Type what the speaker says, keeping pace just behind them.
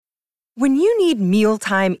When you need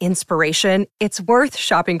mealtime inspiration, it's worth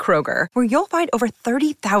shopping Kroger, where you'll find over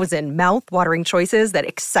 30,000 mouth-watering choices that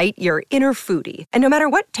excite your inner foodie. And no matter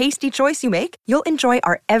what tasty choice you make, you'll enjoy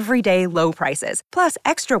our everyday low prices, plus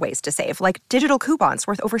extra ways to save, like digital coupons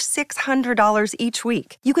worth over $600 each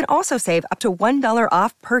week. You can also save up to $1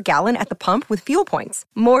 off per gallon at the pump with fuel points.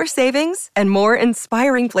 More savings and more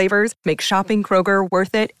inspiring flavors make shopping Kroger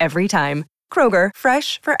worth it every time. Kroger,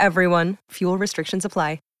 fresh for everyone. Fuel restrictions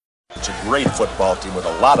apply. It's a great football team with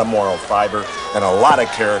a lot of moral fiber and a lot of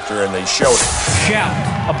character, and they showed it. Shout,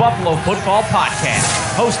 a Buffalo football podcast,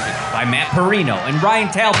 hosted by Matt Perino and Ryan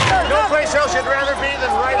Talbot. No place else you'd rather be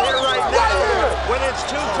than right here, right now. When it's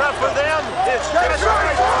too tough for them, it's just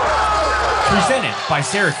right. Presented by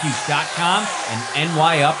Syracuse.com and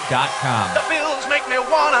NYUp.com. The Bills make me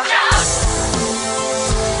wanna.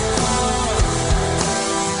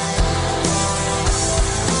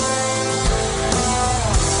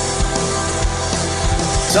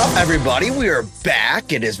 What's up, everybody? We are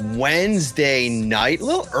back. It is Wednesday night, a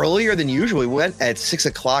little earlier than usual. We went at 6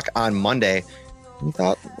 o'clock on Monday. We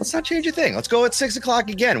thought, let's not change a thing. Let's go at 6 o'clock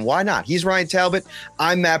again. Why not? He's Ryan Talbot.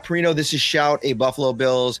 I'm Matt Perino. This is Shout, a Buffalo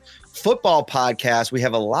Bills football podcast. We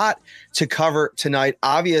have a lot to cover tonight.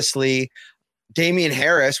 Obviously, Damian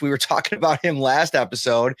Harris, we were talking about him last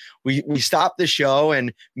episode. We stopped the show,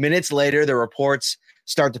 and minutes later, the reports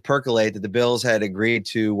start to percolate that the Bills had agreed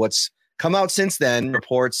to what's come out since then.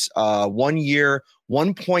 Reports 1 year,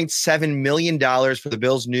 $1.7 million for the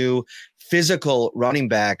Bills' new physical running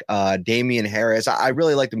back, Damian Harris. I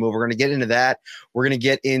really like the move. We're going to get into that. We're going to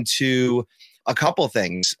get into a couple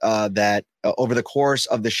things that over the course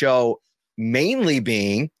of the show, mainly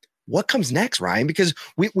being what comes next, Ryan, because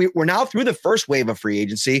we're now through the first wave of free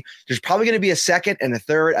agency. There's probably going to be a second and a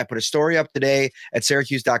third. I put a story up today at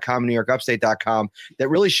Syracuse.com and NewYorkUpstate.com that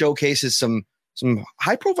really showcases some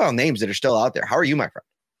high-profile names that are still out there. How are you, my friend?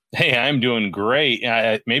 Hey, I'm doing great.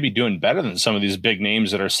 Maybe doing better than some of these big names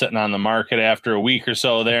that are sitting on the market after a week or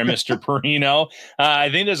so there, Mr. Perino. I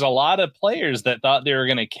think there's a lot of players that thought they were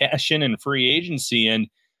going to cash in free agency, and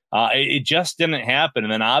it just didn't happen.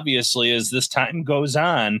 And then obviously, as this time goes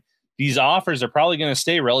on, these offers are probably going to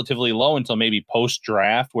stay relatively low until maybe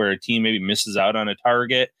post-draft, where a team maybe misses out on a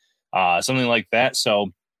target, something like that. So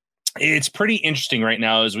it's pretty interesting right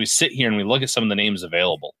now as we sit here and we look at some of the names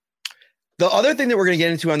available. The other thing that we're going to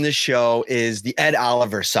get into on this show is the Ed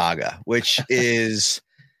Oliver saga, which is,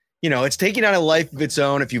 it's taking on a life of its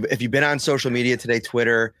own. If you've been on social media today,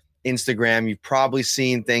 Twitter, Instagram, you've probably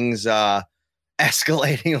seen things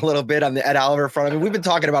escalating a little bit on the Ed Oliver front. I mean, we've been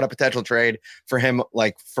talking about a potential trade for him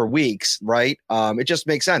for weeks, right? It just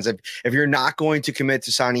makes sense. If you're not going to commit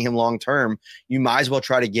to signing him long term, you might as well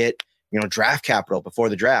try to get draft capital before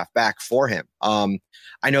the draft back for him.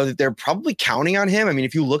 I know that they're probably counting on him. I mean,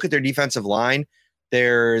 if you look at their defensive line,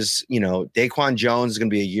 there's, Daquan Jones is going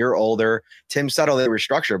to be a year older. Tim Settle, they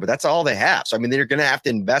restructure, but that's all they have. So, I mean, they're going to have to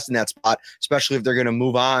invest in that spot, especially if they're going to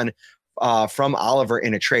move on from Oliver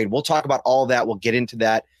in a trade. We'll talk about all that. We'll get into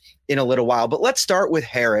that in a little while. But let's start with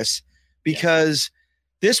Harris, because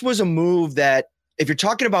this was a move that, if you're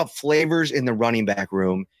talking about flavors in the running back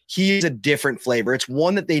room, he is a different flavor. It's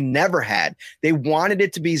one that they never had. They wanted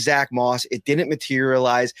it to be Zach Moss. It didn't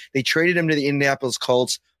materialize. They traded him to the Indianapolis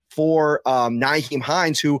Colts for Nyheim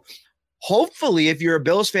Hines, who hopefully, if you're a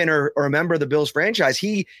Bills fan or a member of the Bills franchise,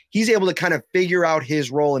 he's able to kind of figure out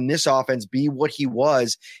his role in this offense, be what he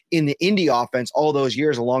was in the Indy offense all those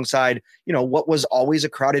years alongside, what was always a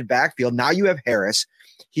crowded backfield. Now you have Harris.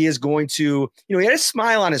 He is going to, he had a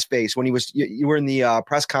smile on his face when you were in the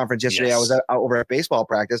press conference yesterday. Yes. I was over at baseball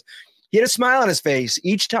practice. He had a smile on his face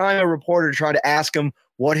each time a reporter tried to ask him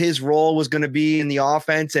what his role was going to be in the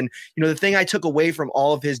offense. And, the thing I took away from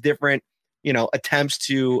all of his different, attempts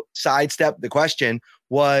to sidestep the question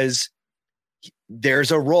was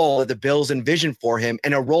there's a role that the Bills envision for him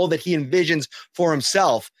and a role that he envisions for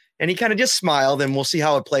himself. And he kind of just smiled, and we'll see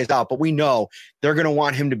how it plays out. But we know they're going to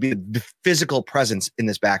want him to be the physical presence in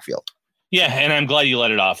this backfield. Yeah, and I'm glad you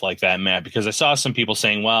let it off like that, Matt, because I saw some people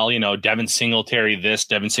saying, well, Devin Singletary this,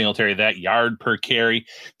 Devin Singletary that, yard per carry.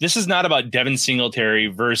 This is not about Devin Singletary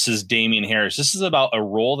versus Damian Harris. This is about a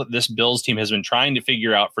role that this Bills team has been trying to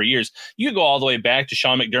figure out for years. You could go all the way back to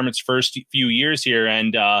Sean McDermott's first few years here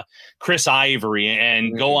and Chris Ivory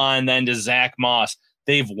and go on then to Zach Moss.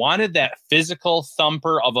 They've wanted that physical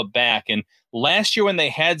thumper of a back. And last year when they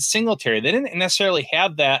had Singletary, they didn't necessarily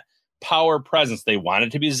have that power presence. They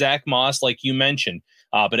wanted to be Zach Moss, like you mentioned.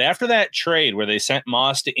 But after that trade where they sent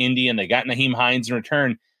Moss to Indy and they got Nyheim Hines in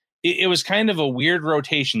return, it was kind of a weird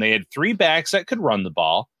rotation. They had three backs that could run the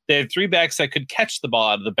ball. They had three backs that could catch the ball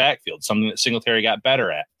out of the backfield, something that Singletary got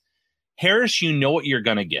better at. Harris, you know what you're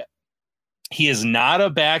going to get. He is not a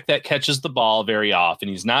back that catches the ball very often.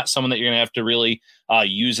 He's not someone that you're going to have to really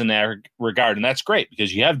use in that regard. And that's great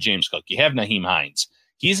because you have James Cook, you have Nyheim Hines.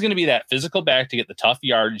 He's going to be that physical back to get the tough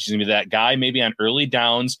yardage. He's going to be that guy maybe on early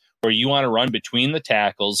downs where you want to run between the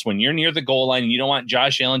tackles. When you're near the goal line and you don't want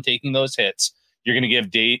Josh Allen taking those hits, you're going to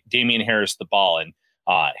give Damian Harris the ball. And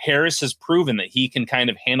Harris has proven that he can kind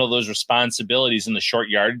of handle those responsibilities in the short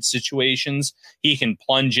yardage situations. He can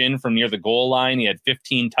plunge in from near the goal line. He had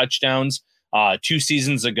 15 touchdowns 2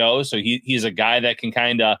 seasons ago. So he's a guy that can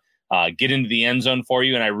kind of get into the end zone for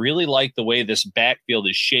you. And I really like the way this backfield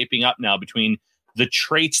is shaping up now between the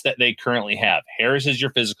traits that they currently have. Harris is your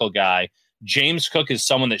physical guy. James Cook is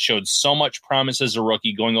someone that showed so much promise as a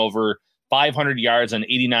rookie, going over 500 yards on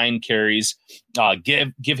 89 carries.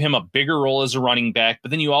 Give him a bigger role as a running back.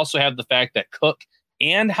 But then you also have the fact that Cook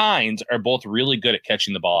and Hines are both really good at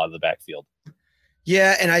catching the ball out of the backfield.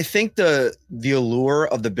 Yeah, and I think the allure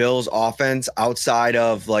of the Bills offense outside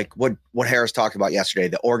of like what Harris talked about yesterday,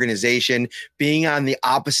 the organization being on the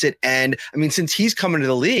opposite end. I mean, since he's come into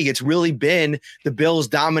the league, it's really been the Bills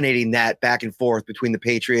dominating that back and forth between the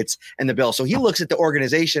Patriots and the Bills. So he looks at the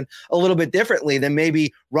organization a little bit differently than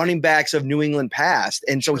maybe running backs of New England past.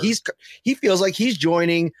 And so he feels like he's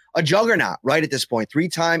joining a juggernaut right at this point.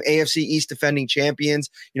 3-time AFC East defending champions,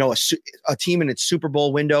 a team in its Super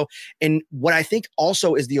Bowl window. And what I think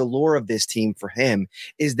also is the allure of this team for him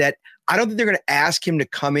is that I don't think they're going to ask him to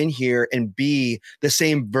come in here and be the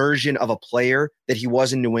same version of a player that he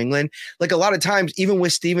was in New England. Like a lot of times, even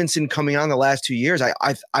with Stevenson coming on the last 2 years, I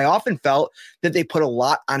often felt that they put a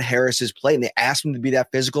lot on Harris's plate and they asked him to be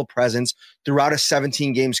that physical presence throughout a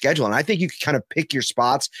 17-game schedule. And I think you can kind of pick your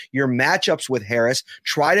spots, your matchups with Harris,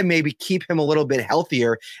 try to maybe keep him a little bit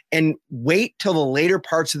healthier and wait till the later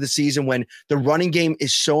parts of the season when the running game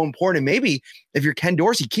is so important. And maybe if you're Ken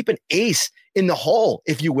Dorsey, keep an ace in the hole,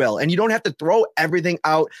 if you will. And you don't have to throw everything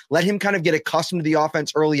out. Let him kind of get accustomed to the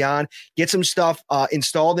offense early on, get some stuff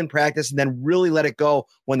installed in practice, and then really let it go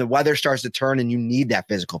when the weather starts to turn and you need that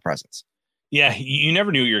physical presence. Yeah, you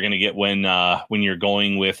never knew what you're going to get when you're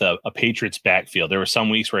going with a Patriots backfield. There were some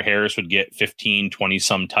weeks where Harris would get 15,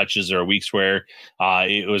 20-some touches. There are weeks where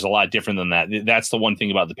it was a lot different than that. That's the one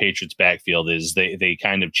thing about the Patriots backfield is they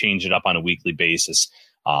kind of change it up on a weekly basis.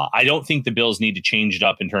 I don't think the Bills need to change it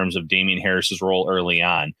up in terms of Damian Harris's role early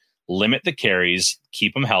on. Limit the carries,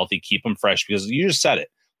 keep them healthy, keep them fresh, because you just said it.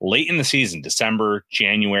 Late in the season, December,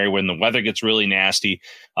 January, when the weather gets really nasty,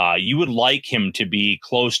 you would like him to be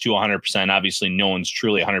close to 100%. Obviously, no one's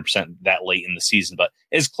truly 100% that late in the season, but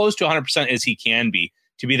as close to 100% as he can be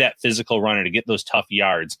to be that physical runner, to get those tough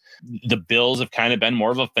yards. The Bills have kind of been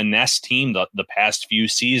more of a finesse team the past few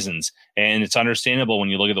seasons, and it's understandable when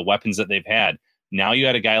you look at the weapons that they've had. Now you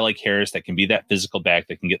got a guy like Harris that can be that physical back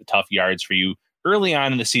that can get the tough yards for you early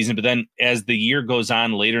on in the season. But then as the year goes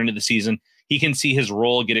on later into the season, he can see his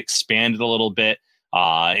role get expanded a little bit.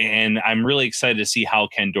 And I'm really excited to see how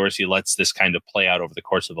Ken Dorsey lets this kind of play out over the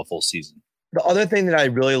course of a full season. The other thing that I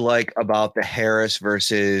really like about the Harris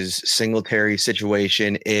versus Singletary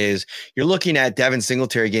situation is you're looking at Devin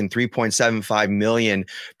Singletary getting $3.75 million,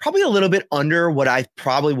 probably a little bit under what I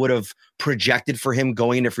probably would have projected for him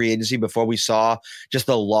going into free agency before we saw just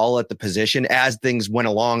the lull at the position. As things went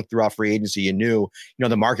along throughout free agency, you knew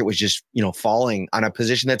the market was just, falling on a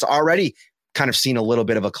position that's already kind of seen a little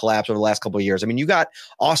bit of a collapse over the last couple of years. I mean, you got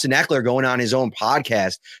Austin Eckler going on his own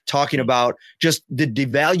podcast talking about just the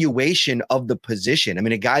devaluation of the position. I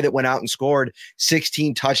mean, a guy that went out and scored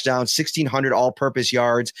 16 touchdowns, 1,600 all-purpose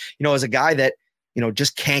yards, is a guy that,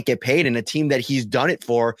 just can't get paid, and a team that he's done it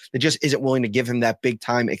for that just isn't willing to give him that big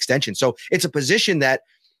time extension. So it's a position that,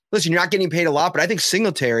 listen, you're not getting paid a lot, but I think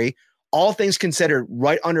Singletary, all things considered,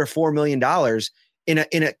 right under $4 million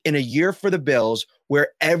in a year for the Bills where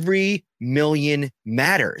every million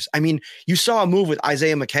matters. I mean, you saw a move with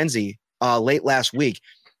Isaiah McKenzie late last week.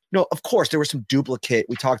 Of course, there was some duplicate.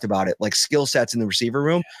 We talked about it, like skill sets in the receiver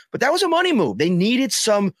room, but that was a money move. They needed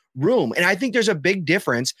some room. And I think there's a big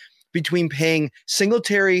difference between paying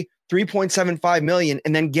Singletary $3.75 million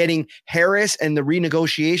and then getting Harris and the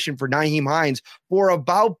renegotiation for Nyheim Hines for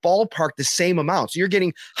about ballpark the same amount. So you're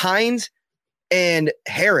getting Hines and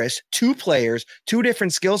Harris, two players, two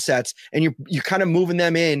different skill sets, and you're kind of moving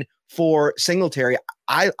them in for Singletary.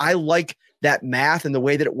 I like that math and the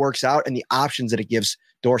way that it works out and the options that it gives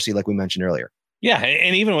Dorsey, like we mentioned earlier. Yeah,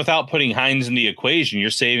 and even without putting Hines in the equation, you're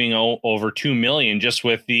saving over $2 million just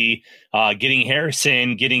with the getting Harris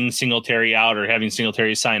in, getting Singletary out, or having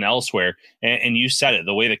Singletary sign elsewhere. And you said it,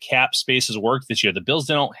 the way the cap spaces work this year, the Bills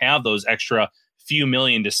don't have those extra few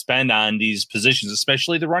million to spend on these positions,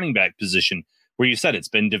 especially the running back position, where you said it's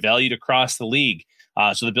been devalued across the league.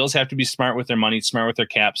 So the Bills have to be smart with their money, smart with their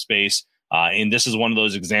cap space. And this is one of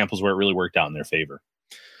those examples where it really worked out in their favor.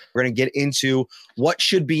 We're going to get into what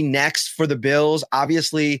should be next for the Bills.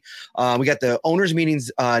 Obviously, we got the owners'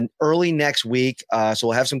 meetings early next week, so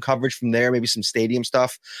we'll have some coverage from there. Maybe some stadium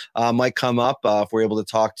stuff might come up if we're able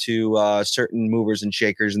to talk to certain movers and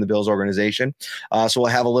shakers in the Bills organization. So we'll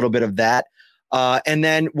have a little bit of that. And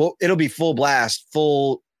then it'll be full blast,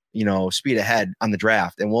 full speed ahead on the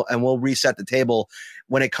draft. And we'll reset the table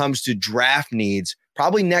when it comes to draft needs.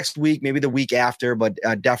 Probably next week, maybe the week after, but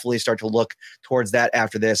definitely start to look towards that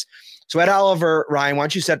after this. So Ed Oliver, Ryan, why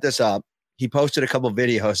don't you set this up? He posted a couple of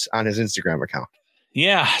videos on his Instagram account.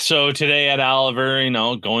 Yeah. So today Ed Oliver,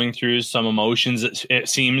 going through some emotions, it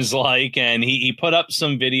seems like, and he put up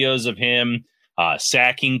some videos of him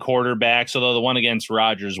sacking quarterbacks, although the one against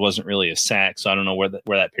Rodgers wasn't really a sack. So I don't know where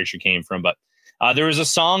that picture came from, but there was a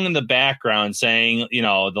song in the background saying,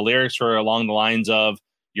 the lyrics were along the lines of,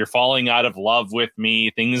 "You're falling out of love with me,"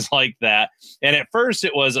 things like that. And at first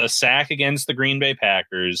it was a sack against the Green Bay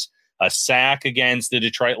Packers, a sack against the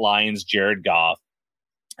Detroit Lions, Jared Goff.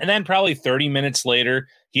 And then probably 30 minutes later,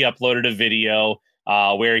 he uploaded a video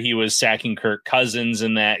where he was sacking Kirk Cousins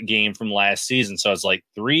in that game from last season. So it's like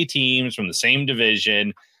 3 teams from the same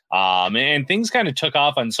division. And things kind of took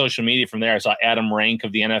off on social media from there. I saw Adam Rank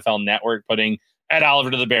of the NFL Network putting Ed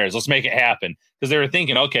Oliver to the Bears. Let's make it happen. Because they were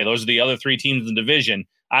thinking, okay, those are the other 3 teams in the division.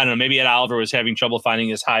 I don't know, maybe Ed Oliver was having trouble finding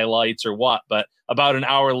his highlights or what, but about an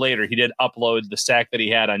hour later, he did upload the sack that he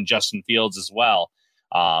had on Justin Fields as well.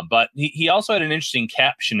 But he also had an interesting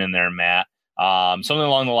caption in there, Matt, something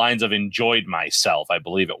along the lines of "enjoyed myself," I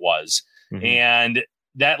believe it was. Mm-hmm. And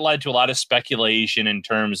that led to a lot of speculation in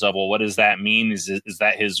terms of, well, what does that mean? Is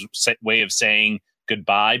that his way of saying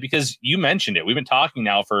goodbye? Because you mentioned it. We've been talking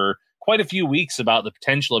now for quite a few weeks about the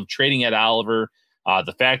potential of trading Ed Oliver.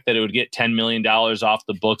 The fact that it would get $10 million off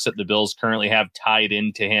the books that the Bills currently have tied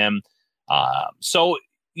into him. So,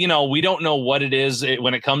 we don't know what it is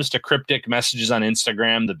when it comes to cryptic messages on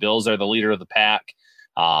Instagram. The Bills are the leader of the pack.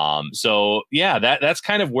 So, yeah, that's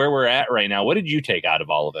kind of where we're at right now. What did you take out of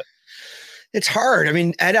all of it? It's hard. I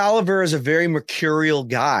mean, Ed Oliver is a very mercurial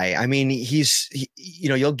guy. I mean,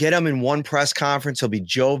 you'll get him in one press conference. He'll be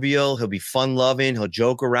jovial. He'll be fun loving. He'll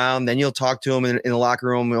joke around. Then you'll talk to him in the locker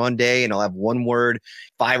room one day and he'll have one word,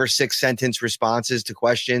 5 or 6 sentence responses to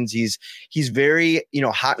questions. He's very,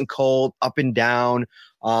 hot and cold, up and down.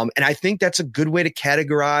 And I think that's a good way to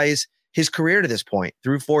categorize his career to this point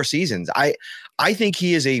through 4 seasons. I think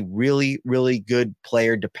he is a really, really good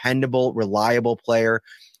player, dependable, reliable player.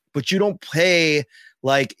 But you don't pay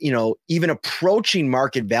even approaching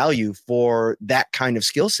market value for that kind of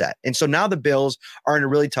skill set. And so now the Bills are in a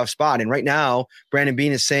really tough spot. And right now, Brandon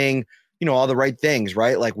Beane is saying, all the right things,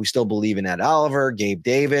 right? Like, we still believe in Ed Oliver, Gabe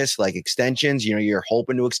Davis, like extensions, you're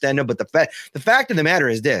hoping to extend them. But the fact of the matter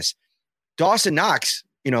is this: Dawson Knox,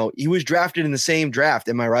 he was drafted in the same draft.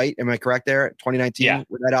 Am I right? Am I correct there? 2019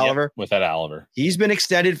 with Ed Oliver? Yep, with Ed Oliver. He's been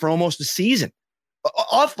extended for almost a season.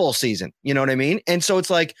 A full season, you know what I mean? And so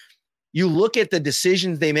it's like, you look at the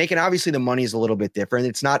decisions they make, and obviously the money is a little bit different.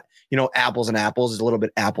 It's not, apples and apples. It's a little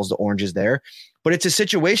bit apples to oranges there. But it's a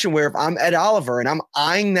situation where if I'm Ed Oliver and I'm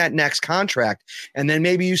eyeing that next contract, and then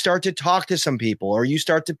maybe you start to talk to some people or you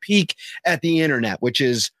start to peek at the internet, which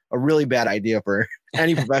is a really bad idea for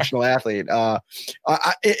any professional athlete.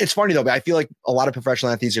 It's funny though, but I feel like a lot of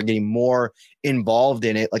professional athletes are getting more involved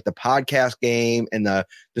in it, like the podcast game and the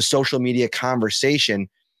social media conversation.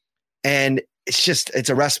 And it's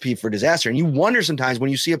a recipe for disaster. And you wonder sometimes when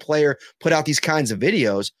you see a player put out these kinds of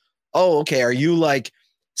videos, oh, okay, are you like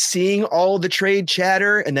seeing all the trade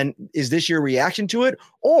chatter? And then is this your reaction to it?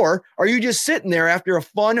 Or are you just sitting there after a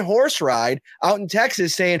fun horse ride out in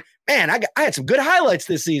Texas saying, man, I had some good highlights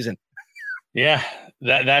this season? Yeah,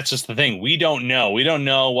 that's just the thing. We don't know. We don't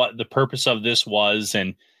know what the purpose of this was.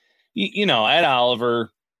 And, Ed Oliver,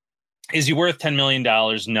 is he worth $10 million?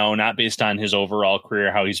 No, not based on his overall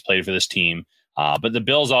career, how he's played for this team. But the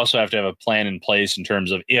Bills also have to have a plan in place in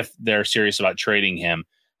terms of if they're serious about trading him.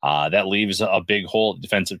 That leaves a big hole at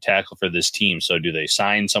defensive tackle for this team. So do they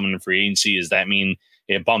sign someone in free agency? Does that mean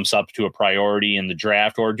it bumps up to a priority in the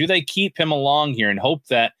draft? Or do they keep him along here and hope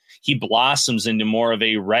that he blossoms into more of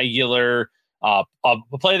a regular a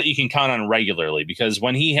play that you can count on regularly? Because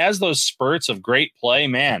when he has those spurts of great play,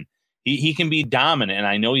 man, he can be dominant. And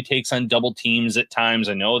I know he takes on double teams at times.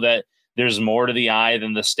 I know that there's more to the eye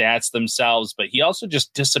than the stats themselves, but he also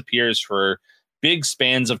just disappears for big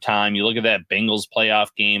spans of time. You look at that Bengals playoff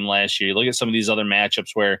game last year. You look at some of these other matchups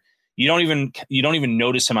where you don't even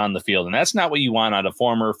notice him on the field. And that's not what you want out of a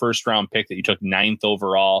former first round pick that you took 9th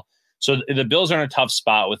overall. So the Bills are in a tough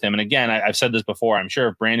spot with him. And again, I've said this before. I'm sure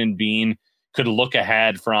if Brandon Beane could look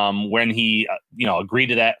ahead from when he, agreed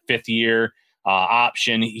to that 5th year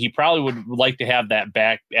option, he probably would like to have that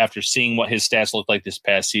back after seeing what his stats look like this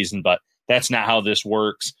past season. But that's not how this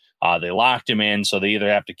works. They locked him in, so they either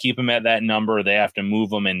have to keep him at that number or they have to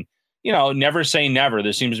move him. And, never say never.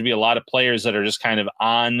 There seems to be a lot of players that are just kind of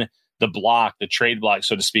on the block, the trade block,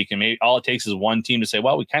 so to speak. And maybe all it takes is one team to say,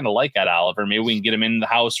 well, we kind of like Ed Oliver. Maybe we can get him in the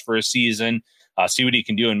house for a season, see what he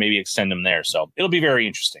can do, and maybe extend him there. So it'll be very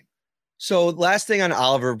interesting. So last thing on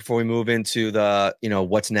Oliver before we move into the,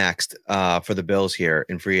 what's next for the Bills here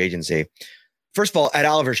in free agency. First of all, Ed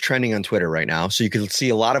Oliver's trending on Twitter right now. So you can see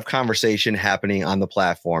a lot of conversation happening on the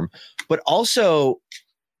platform. But also,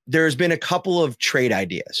 there's been a couple of trade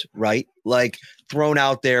ideas, right? Like thrown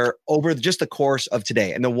out there over just the course of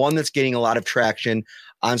today. And the one that's getting a lot of traction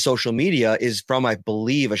on social media is from, I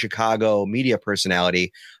believe, a Chicago media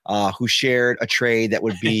personality who shared a trade that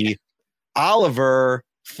would be Oliver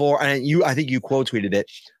for, and I think you quote tweeted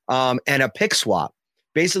it, and a pick swap,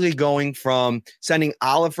 basically going from sending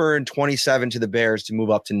Oliver in 27 to the Bears to move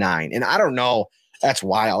up to 9. And I don't know. That's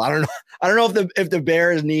wild. I don't know if the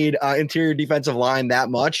Bears need interior defensive line that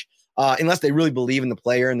much, unless they really believe in the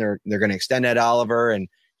player and they're going to extend Ed Oliver. And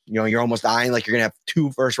you're almost eyeing like you're going to have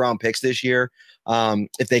 2 first-round picks this year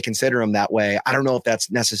if they consider him that way. I don't know if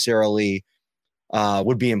that's necessarily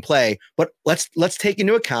would be in play. But let's take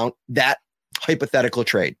into account that hypothetical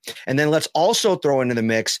trade, and then let's also throw into the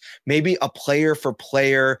mix maybe a player for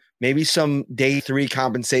player, maybe some day 3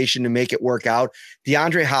 compensation to make it work out.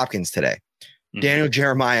 DeAndre Hopkins today. Daniel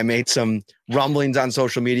Jeremiah made some rumblings on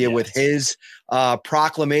social media with his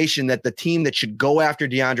proclamation that the team that should go after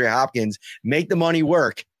DeAndre Hopkins, make the money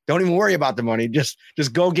work. Don't even worry about the money. Just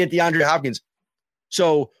go get DeAndre Hopkins.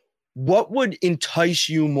 So what would entice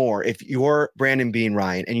you more if you're Brandon Beane,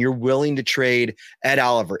 Ryan, and you're willing to trade Ed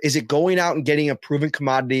Oliver? Is it going out and getting a proven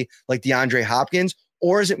commodity like DeAndre Hopkins,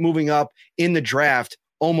 or is it moving up in the draft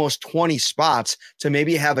almost 20 spots to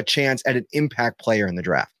maybe have a chance at an impact player in the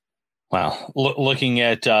draft? Wow. Looking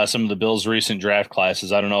at some of the Bills' recent draft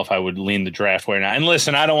classes, I don't know if I would lean the draft way or not. And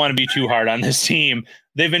listen, I don't want to be too hard on this team.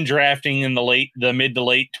 They've been drafting in the mid to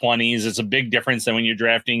late 20s. It's a big difference than when you're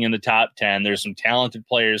drafting in the top 10. There's some talented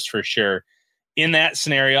players for sure. In that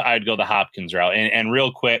scenario, I'd go the Hopkins route. And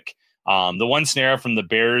real quick, the one scenario from the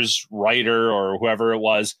Bears writer or whoever it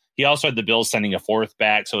was, he also had the Bills sending a 4th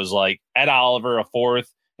back. So it was like Ed Oliver, a 4th,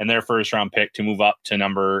 and their first round pick to move up to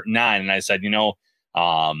number 9. And I said,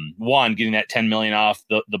 one, getting that $10 million off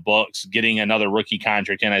the books, getting another rookie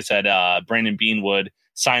contract. And I said, Brandon Beane would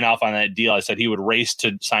sign off on that deal. I said he would race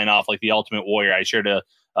to sign off like the Ultimate Warrior. I shared a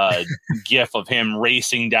gif of him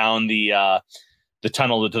racing down the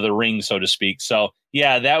tunnel to the ring, so to speak. So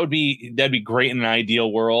yeah, that'd be great in an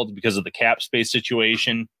ideal world because of the cap space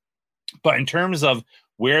situation. But in terms of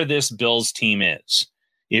where this Bills team is,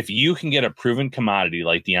 if you can get a proven commodity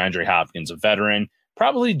like DeAndre Hopkins, a veteran,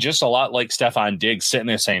 probably just a lot like Stephon Diggs, sitting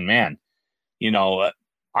there saying, man,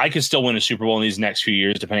 I could still win a Super Bowl in these next few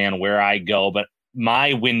years, depending on where I go. But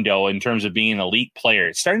my window in terms of being an elite player,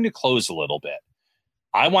 it's starting to close a little bit.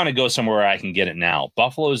 I want to go somewhere where I can get it now.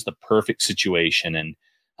 Buffalo is the perfect situation. And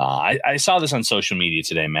I saw this on social media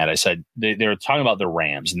today, Matt. I said they were talking about the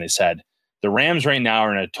Rams, and they said the Rams right now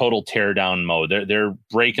are in a total tear down mode. They're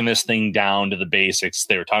breaking this thing down to the basics.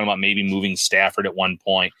 They were talking about maybe moving Stafford at one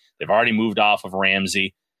point. They've already moved off of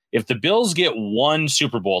Ramsey. If the Bills get one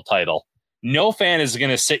Super Bowl title, no fan is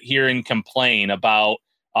going to sit here and complain about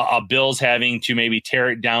a Bills having to maybe tear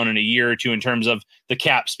it down in a year or two in terms of the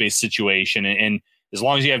cap space situation. And as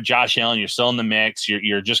long as you have Josh Allen, you're still in the mix.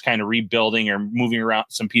 You're just kind of rebuilding or moving around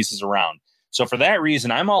some pieces around. So for that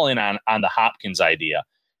reason, I'm all in on the Hopkins idea.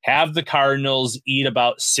 Have the Cardinals eat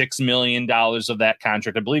about $6 million of that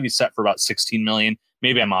contract. I believe he's set for about $16 million.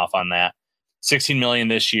 Maybe I'm off on that. $16 million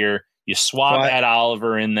this year. You swap Ed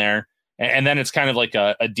Oliver in there, and then it's kind of like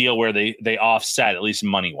a deal where they offset, at least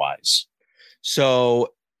money wise. So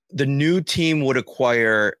the new team would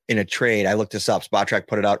acquire in a trade. I looked this up. Spotrac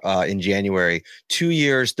put it out in January. 2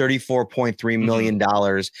 years, $34.3 million,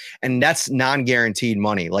 and that's non-guaranteed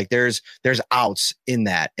money. Like there's outs in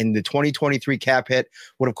that, and the 2023 cap hit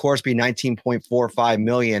would of course be $19.45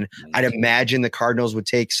 million. I'd imagine the Cardinals would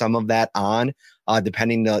take some of that on.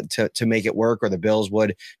 Depending to make it work, or the Bills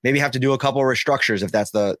would maybe have to do a couple of restructures if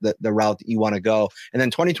that's the route that you want to go. And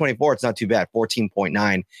then 2024, it's not too bad,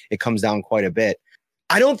 14.9. It comes down quite a bit.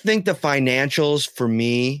 I don't think the financials for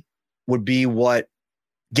me would be what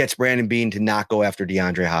gets Brandon Beane to not go after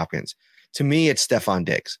DeAndre Hopkins. To me, it's Stephon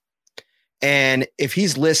Diggs. And if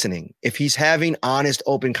he's listening, if he's having honest,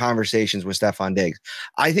 open conversations with Stefon Diggs,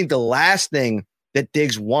 I think the last thing that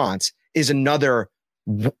Diggs wants is another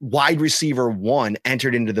wide receiver one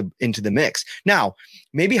entered into the mix. Now,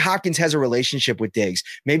 maybe Hopkins has a relationship with Diggs.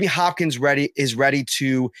 Maybe Hopkins is ready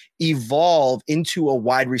to evolve into a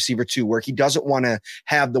wide receiver two, where he doesn't want to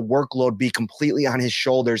have the workload be completely on his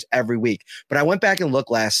shoulders every week. But I went back and looked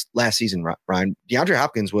last season, Ryan. DeAndre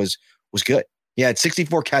Hopkins was good. He had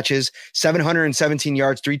 64 catches, 717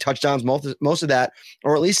 yards, 3 touchdowns, most of that,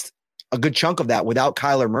 or at least a good chunk of that, without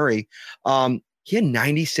Kyler Murray. He had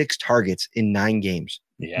 96 targets in 9 games.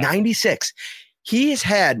 Yeah. 96. He has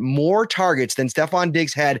had more targets than Stefon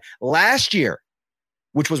Diggs had last year,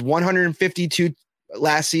 which was 152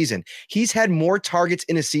 last season. He's had more targets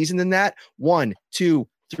in a season than that 1, 2,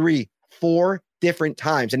 3, 4 different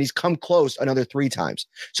times, and he's come close another 3 times.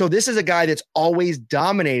 So this is a guy that's always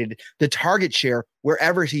dominated the target share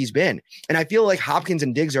wherever he's been. And I feel like Hopkins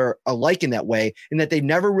and Diggs are alike in that way, in that they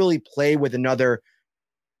never really play with another,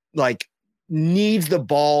 like, needs the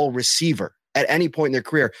ball receiver at any point in their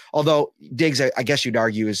career. Although Diggs, I guess you'd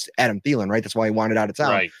argue, is Adam Thielen, right? That's why he wanted out of town.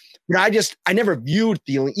 Right. But I never viewed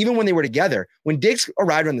Thielen, even when they were together. When Diggs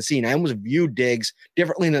arrived on the scene, I almost viewed Diggs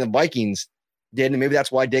differently than the Vikings did. And maybe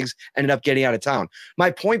that's why Diggs ended up getting out of town.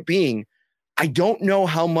 My point being, I don't know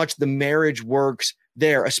how much the marriage works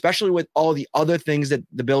there, especially with all the other things that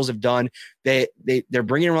the Bills have done. They're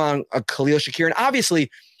bringing around a Khalil Shakir, and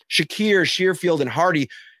obviously Shakir, Shearfield, and Hardy,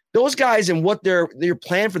 those guys, and what their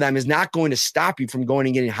plan for them is not going to stop you from going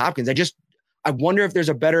and getting Hopkins. I wonder if there's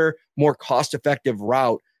a better, more cost-effective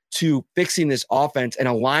route to fixing this offense and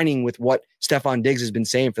aligning with what Stefon Diggs has been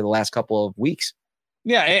saying for the last couple of weeks.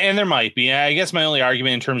 Yeah, and there might be. I guess my only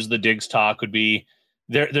argument in terms of the Diggs talk would be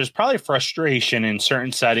there's probably frustration in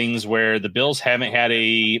certain settings where the Bills haven't had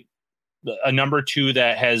a number 2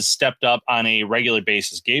 that has stepped up on a regular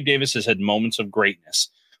basis. Gabe Davis has had moments of greatness,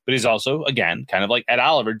 but he's also, again, kind of like Ed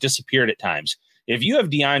Oliver, disappeared at times. If you have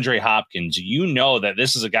DeAndre Hopkins, you know that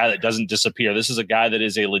this is a guy that doesn't disappear. This is a guy that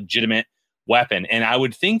is a legitimate weapon. And I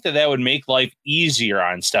would think that would make life easier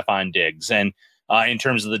on Stefon Diggs. And in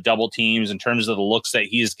terms of the double teams, in terms of the looks that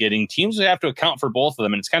he is getting, teams would have to account for both of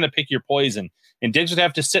them. And it's kind of pick your poison. And Diggs would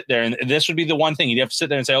have to sit there. And this would be the one thing. He'd have to sit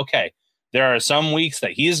there and say, okay, there are some weeks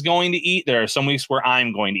that he's going to eat. There are some weeks where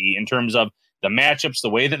I'm going to eat, in terms of the matchups, the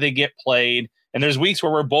way that they get played. And there's weeks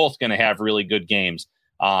where we're both going to have really good games.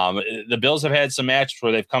 The Bills have had some matches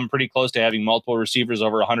where they've come pretty close to having multiple receivers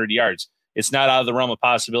over 100 yards. It's not out of the realm of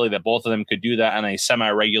possibility that both of them could do that on a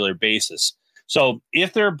semi-regular basis. So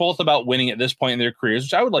if they're both about winning at this point in their careers,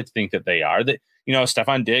 which I would like to think that they are, that, you know,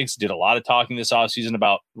 Stefon Diggs did a lot of talking this offseason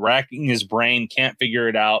about racking his brain, can't figure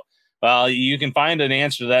it out. Well, you can find an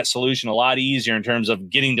answer to that solution a lot easier in terms of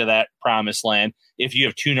getting to that promised land if you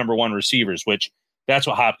have 2 number 1 receivers, which that's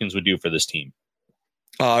what Hopkins would do for this team.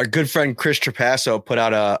 Our good friend Chris Trapasso put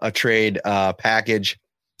out a trade package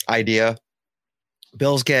idea.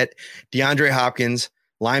 Bills get DeAndre Hopkins,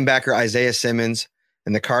 linebacker Isaiah Simmons,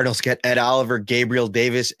 and the Cardinals get Ed Oliver, Gabriel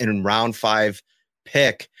Davis, in round 5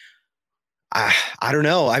 pick. I don't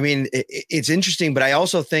know. I mean, it's interesting, but I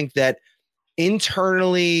also think that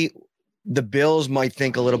internally the Bills might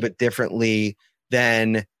think a little bit differently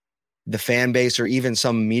than the fan base or even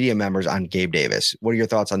some media members on Gabe Davis. What are your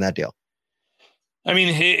thoughts on that deal? I mean,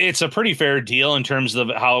 it's a pretty fair deal in terms of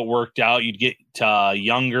how it worked out. You'd get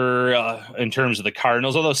younger in terms of the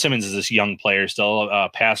Cardinals, although Simmons is this young player, still a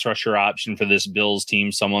pass rusher option for this Bills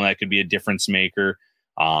team, someone that could be a difference maker.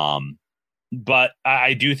 But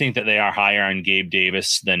I do think that they are higher on Gabe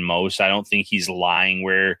Davis than most. I don't think he's lying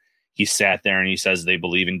where he sat there and he says they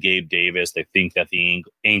believe in Gabe Davis. They think that the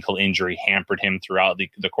ankle injury hampered him throughout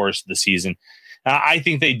the course of the season. I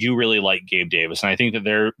think they do really like Gabe Davis, and I think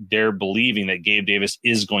that they're believing that Gabe Davis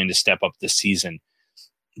is going to step up this season.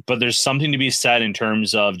 But there's something to be said in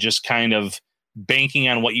terms of just kind of banking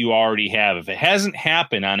on what you already have. If it hasn't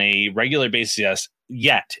happened on a regular basis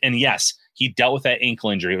yet, and yes, he dealt with that ankle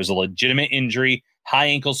injury. It was a legitimate injury. High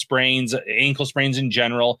ankle sprains in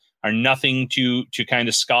general are nothing to kind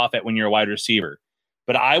of scoff at when you're a wide receiver.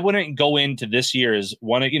 But I wouldn't go into this year as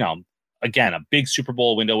one of, again, a big Super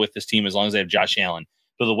Bowl window with this team as long as they have Josh Allen.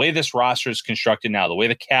 But the way this roster is constructed now, the way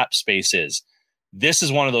the cap space is, this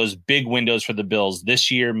is one of those big windows for the Bills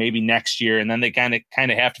this year, maybe next year. And then they kind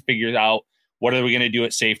of have to figure out what are we going to do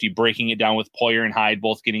at safety, breaking it down with Poyer and Hyde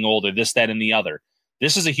both getting older, this, that, and the other.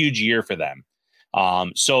 This is a huge year for them.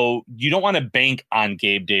 So you don't want to bank on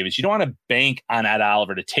Gabe Davis. You don't want to bank on Ed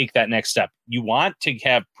Oliver to take that next step. You want to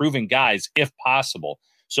have proven guys if possible.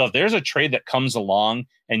 So if there's a trade that comes along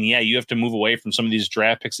and you have to move away from some of these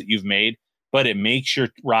draft picks that you've made, but it makes your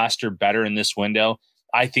roster better in this window.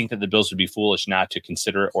 I think that the Bills would be foolish not to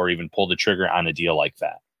consider it or even pull the trigger on a deal like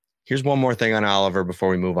that. Here's one more thing on Oliver before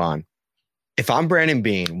we move on. If I'm Brandon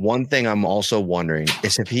Beane, one thing I'm also wondering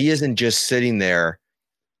is if he isn't just sitting there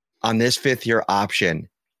on this 5th-year option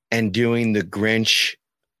and doing the Grinch.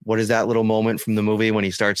 What is that little moment from the movie when he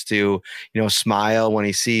starts to, smile when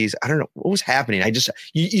he sees, I don't know what was happening.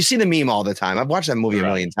 You see the meme all the time. I've watched that movie a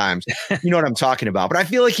million times. You know what I'm talking about, but I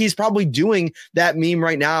feel like he's probably doing that meme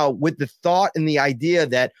right now with the thought and the idea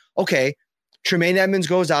that, okay, Tremaine Edmonds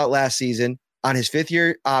goes out last season on his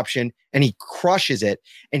 5th-year option and he crushes it.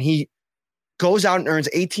 And he goes out and earns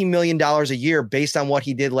 $18 million a year based on what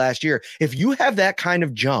he did last year. If you have that kind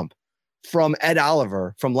of jump from Ed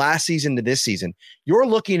Oliver from last season to this season, you're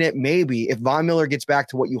looking at maybe if Von Miller gets back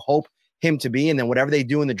to what you hope him to be, and then whatever they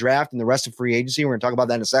do in the draft and the rest of free agency, we're going to talk about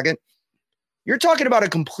that in a second. You're talking about a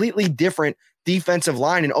completely different defensive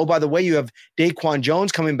line. And oh, by the way, you have Daquan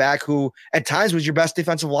Jones coming back, who at times was your best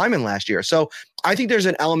defensive lineman last year. So I think there's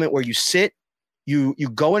an element where you sit, you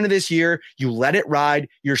go into this year, you let it ride.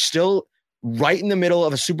 You're still right in the middle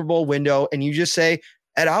of a Super Bowl window, and you just say,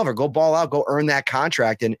 Ed Oliver, go ball out, go earn that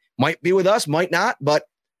contract. And might be with us, might not, but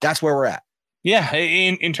that's where we're at. Yeah,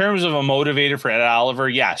 in terms of a motivator for Ed Oliver,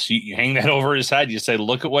 yes, you hang that over his head. You say,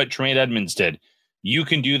 look at what Tremaine Edmonds did. You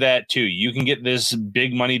can do that too. You can get this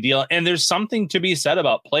big money deal. And there's something to be said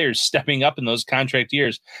about players stepping up in those contract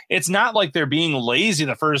years. It's not like they're being lazy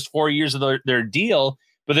the first 4 years of their deal,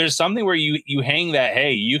 but there's something where you hang that,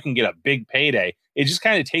 hey, you can get a big payday. It just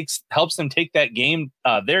kind of helps them take that game,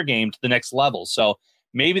 their game to the next level. So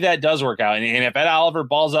maybe that does work out. And if Ed Oliver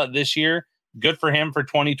balls out this year, good for him for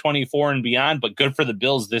 2024 and beyond, but good for the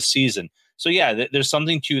Bills this season. So yeah, there's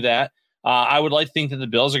something to that. I would like to think that the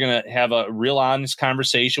Bills are going to have a real honest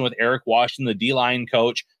conversation with Eric Washington, the D-line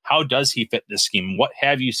coach. How does he fit this scheme? What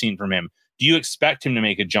have you seen from him? Do you expect him to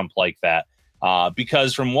make a jump like that?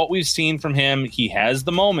 Because from what we've seen from him, he has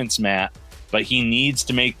the moments, Matt, but he needs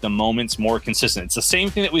to make the moments more consistent. It's the same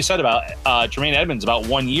thing that we said about Tremaine Edmonds about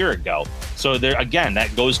 1 year ago. So there, again,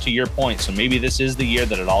 that goes to your point. So maybe this is the year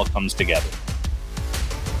that it all comes together.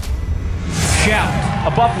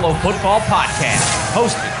 Shout, a Buffalo football podcast,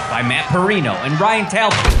 hosted by Matt Perino and Ryan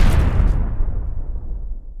Talbot.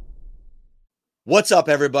 What's up,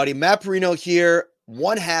 everybody? Matt Perino here,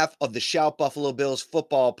 one half of the Shout Buffalo Bills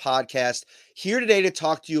football podcast, here today to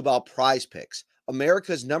talk to you about Prize Picks,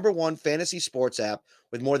 America's #1 fantasy sports app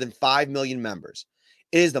with more than 5 million members.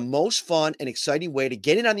 It is the most fun and exciting way to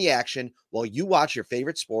get in on the action while you watch your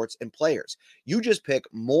favorite sports and players. You just pick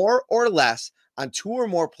more or less on 2 or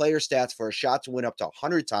more player stats for a shot to win up to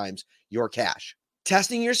 100 times your cash.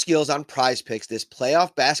 Testing your skills on Prize Picks this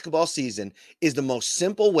playoff basketball season is the most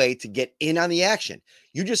simple way to get in on the action.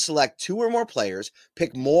 You just select 2 or more players,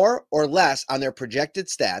 pick more or less on their projected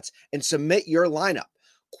stats, and submit your lineup.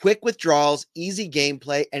 Quick withdrawals, easy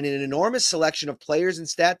gameplay, and an enormous selection of players and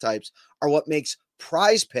stat types are what makes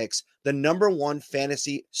Prize Picks the #1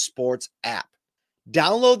 fantasy sports app.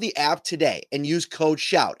 Download the app today and use code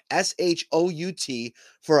SHOUT, SHOUT,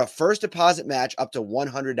 for a first deposit match up to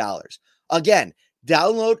 $100. Again,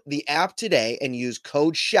 download the app today and use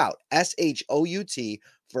code SHOUT, SHOUT,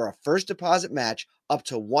 for a first deposit match up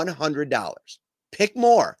to $100. Pick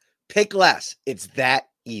more, pick less. It's that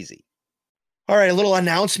easy. All right, a little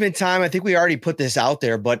announcement time. I think we already put this out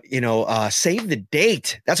there, but save the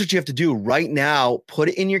date. That's what you have to do right now. Put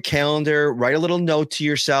it in your calendar. Write a little note to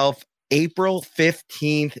yourself. April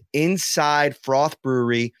 15th, inside Froth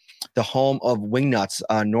Brewery, the home of Wingnuts,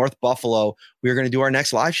 North Buffalo. We're going to do our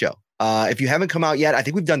next live show. If you haven't come out yet, I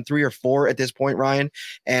think we've done 3 or 4 at this point, Ryan,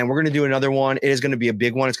 and we're going to do another one. It is going to be a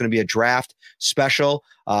big one. It's going to be a draft special.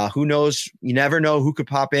 Who knows? You never know who could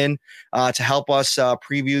pop in to help us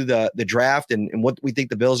preview the draft and what we think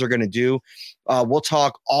the Bills are going to do. We'll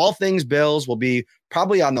talk all things Bills. We'll be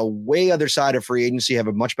probably on the way other side of free agency, have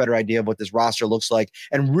a much better idea of what this roster looks like,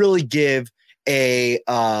 and really give an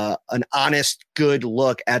honest, good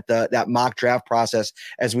look at that mock draft process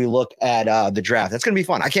as we look at the draft. That's going to be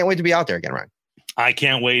fun. I can't wait to be out there again, Ryan. I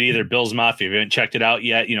can't wait either. Bills Mafia. If you haven't checked it out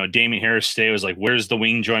yet, Damian Harris today was like, where's the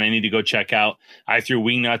wing joint? I need to go check out. I threw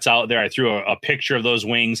wing nuts out there. I threw a picture of those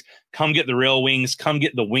wings. Come get the real wings. Come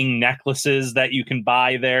get the wing necklaces that you can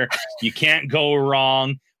buy there. You can't go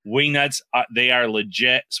wrong. Wing nuts, they are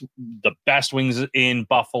legit. The best wings in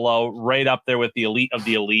Buffalo, right up there with the elite of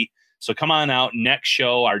the elite. So come on out, next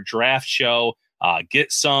show, our draft show,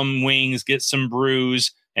 get some wings, get some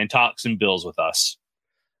brews, and talk some Bills with us.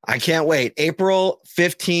 I can't wait. April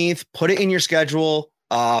 15th, put it in your schedule.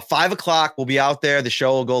 5 o'clock, we'll be out there. The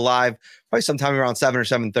show will go live probably sometime around 7 or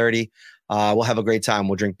 7:30. We'll have a great time.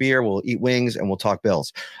 We'll drink beer, we'll eat wings, and we'll talk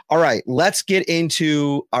Bills. All right, let's get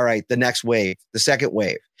into, the next wave, the second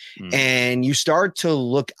wave. And you start to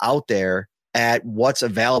look out there at what's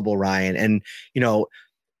available, Ryan. And,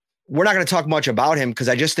 we're not going to talk much about him because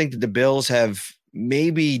I just think that the Bills have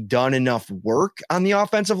maybe done enough work on the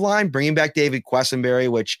offensive line, bringing back David Quessenberry,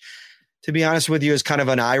 which, to be honest with you, is kind of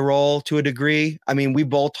an eye roll to a degree. I mean, we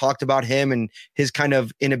both talked about him and his kind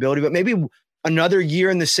of inability, but maybe another year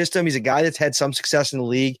in the system. He's a guy that's had some success in the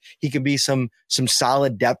league. He could be some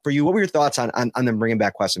solid depth for you. What were your thoughts on them bringing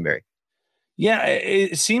back Quessenberry? Yeah,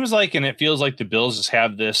 it seems like, and it feels like the Bills just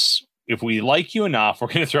have this, if we like you enough, we're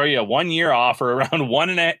going to throw you a 1 year offer around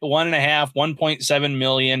 1.7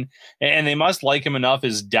 million. And they must like him enough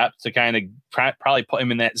as depth to kind of probably put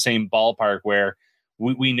him in that same ballpark where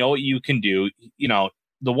we know what you can do.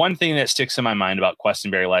 The one thing that sticks in my mind about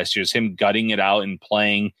Quessenberry last year is him gutting it out and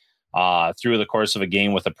playing through the course of a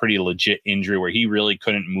game with a pretty legit injury where he really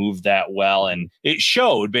couldn't move that well. And it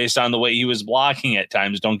showed based on the way he was blocking at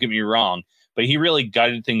times, don't get me wrong. But he really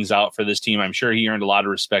gutted things out for this team. I'm sure he earned a lot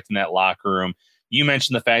of respect in that locker room. You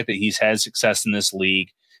mentioned the fact that he's had success in this league.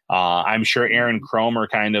 I'm sure Aaron Kromer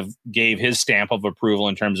kind of gave his stamp of approval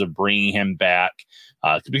in terms of bringing him back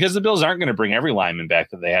because the Bills aren't going to bring every lineman back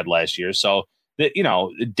that they had last year. So,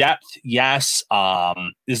 depth, yes.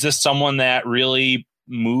 Is this someone that really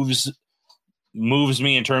moves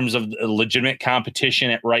me in terms of legitimate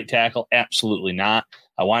competition at right tackle? Absolutely not.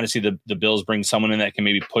 I want to see the Bills bring someone in that can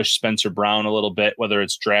maybe push Spencer Brown a little bit, whether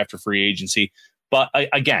it's draft or free agency. But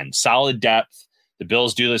again, solid depth. The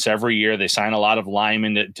Bills do this every year. They sign a lot of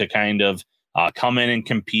linemen to kind of come in and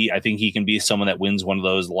compete. I think he can be someone that wins one of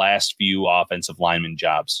those last few offensive lineman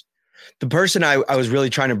jobs. The person I was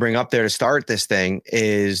really trying to bring up there to start this thing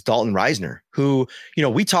is Dalton Reisner, who,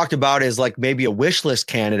 we talked about as like maybe a wish list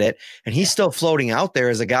candidate, and he's still floating out there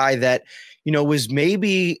as a guy that, was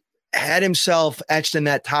maybe had himself etched in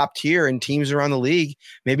that top tier and teams around the league,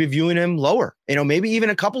 maybe viewing him lower, maybe even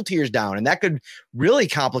a couple tiers down. And that could really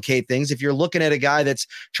complicate things if you're looking at a guy that's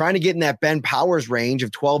trying to get in that Ben Powers range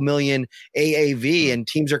of 12 million AAV and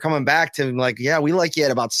teams are coming back to him like, yeah, we like you at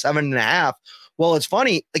about 7.5. Well, it's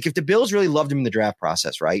funny. Like if the Bills really loved him in the draft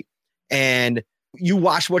process, right? And you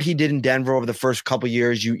watched what he did in Denver over the first couple of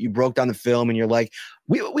years. You broke down the film and you're like,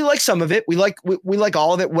 we like some of it. We like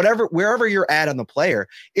all of it, wherever you're at on the player.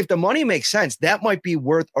 If the money makes sense, that might be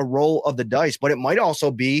worth a roll of the dice, but it might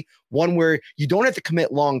also be one where you don't have to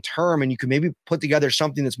commit long-term and you can maybe put together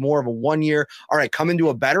something that's more of a 1 year. All right, come into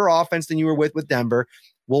a better offense than you were with Denver.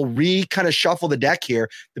 We'll kind of shuffle the deck here.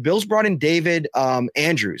 The Bills brought in David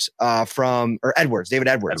Edwards from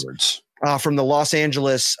the Los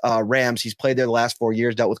Angeles Rams. He's played there the last 4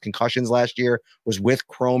 years, dealt with concussions last year, was with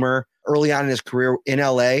Kromer early on in his career in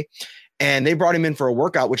LA. And they brought him in for a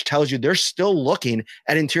workout, which tells you they're still looking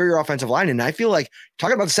at interior offensive line. And I feel like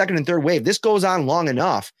talking about the second and third wave, this goes on long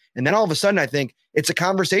enough. And then all of a sudden, I think it's a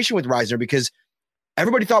conversation with Reisner because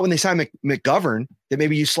everybody thought when they signed McGovern that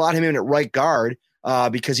maybe you slot him in at right guard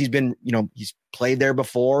because he's been, he's played there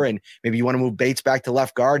before and maybe you want to move Bates back to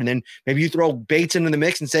left guard. And then maybe you throw Bates into the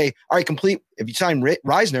mix and say, all right, if you sign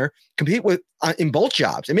Reisner, compete with in both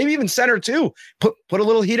jobs and maybe even center too, put a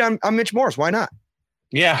little heat on Mitch Morse. Why not?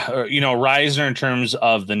 Yeah. Reisner in terms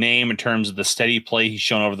of the name, in terms of the steady play he's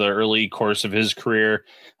shown over the early course of his career,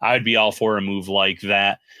 I'd be all for a move like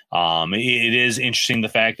that. It is interesting the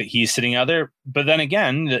fact that he's sitting out there, but then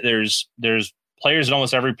again, there's players in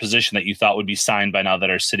almost every position that you thought would be signed by now that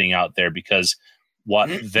are sitting out there because what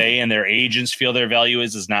they and their agents feel their value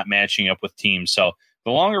is not matching up with teams. So the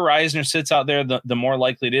longer Reisner sits out there, the more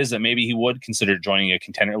likely it is that maybe he would consider joining a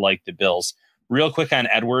contender like the Bills. Real quick on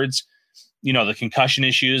Edwards, the concussion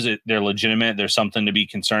issues, they're legitimate. There's something to be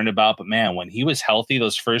concerned about. But man, when he was healthy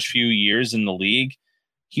those first few years in the league,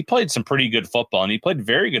 he played some pretty good football and he played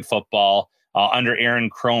very good football under Aaron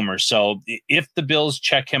Kromer. So if the Bills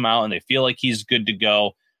check him out and they feel like he's good to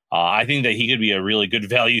go, I think that he could be a really good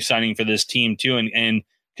value signing for this team too. And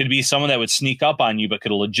could be someone that would sneak up on you, but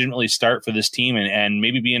could legitimately start for this team and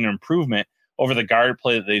maybe be an improvement over the guard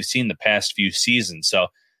play that they've seen the past few seasons. So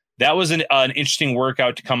that was an interesting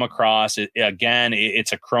workout to come across.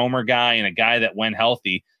 It's a Kromer guy and a guy that when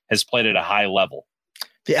healthy has played at a high level.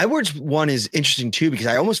 The Edwards one is interesting too, because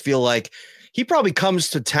I almost feel like he probably comes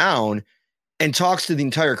to town and talks to the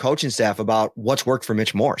entire coaching staff about what's worked for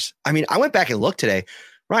Mitch Morse. I mean, I went back and looked today.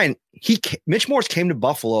 Ryan, Mitch Morse came to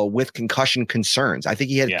Buffalo with concussion concerns. I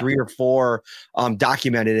think he had 3 or 4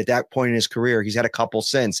 documented at that point in his career. He's had a couple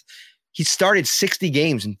since. He started 60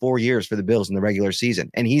 games in 4 years for the Bills in the regular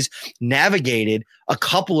season, and he's navigated a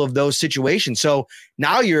couple of those situations. So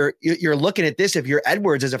now you're looking at this. If you're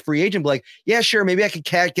Edwards as a free agent, like, yeah, sure, maybe I could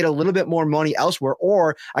get a little bit more money elsewhere,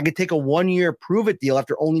 or I could take a 1-year prove-it deal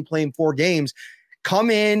after only playing 4 games.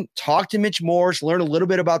 Come in, talk to Mitch Morse, learn a little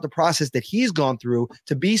bit about the process that he's gone through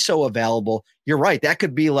to be so available. You're right. That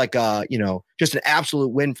could be like just an absolute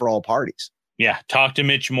win for all parties. Yeah, talk to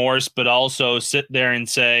Mitch Morse, but also sit there and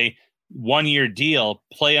say, 1-year deal,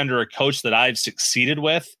 play under a coach that I've succeeded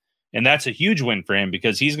with. And that's a huge win for him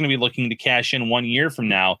because he's going to be looking to cash in 1 year from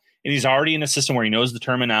now. And he's already in a system where he knows the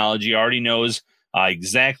terminology, already knows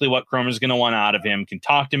exactly what Cromer's going to want out of him, can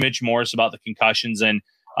talk to Mitch Morse about the concussions and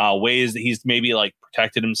ways that he's maybe like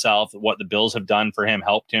protected himself, what the Bills have done for him,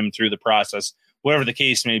 helped him through the process, whatever the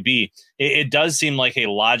case may be. It does seem like a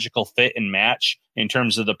logical fit and match in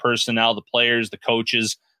terms of the personnel, the players, the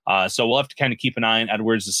coaches. So we'll have to kind of keep an eye on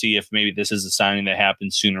Edwards to see if maybe this is a signing that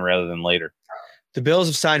happens sooner rather than later. The Bills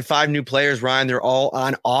have signed 5 new players, Ryan. They're all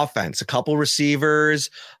on offense. A couple receivers,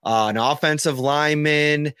 an offensive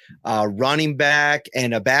lineman, running back,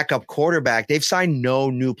 and a backup quarterback. They've signed no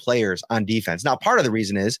new players on defense. Now, part of the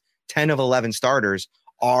reason is 10 of 11 starters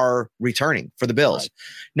are returning for the Bills. Right.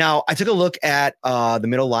 Now, I took a look at the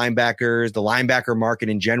middle linebackers, the linebacker market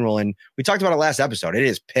in general, and we talked about it last episode. It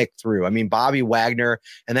is picked through. I mean, Bobby Wagner,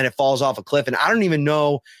 and then it falls off a cliff. And I don't even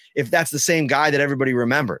know if that's the same guy that everybody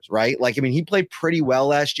remembers, right? Like, I mean, he played pretty well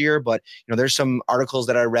last year, but, there's some articles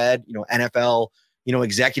that I read, NFL,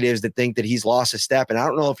 executives that think that he's lost a step. And I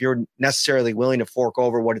don't know if you're necessarily willing to fork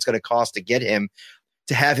over what it's going to cost to get him,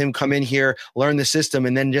 to have him come in here, learn the system,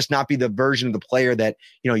 and then just not be the version of the player that,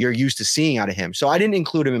 you're used to seeing out of him. So I didn't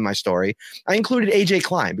include him in my story. I included AJ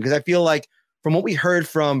Klein because I feel like from what we heard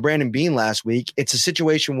from Brandon Beane last week, it's a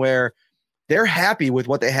situation where they're happy with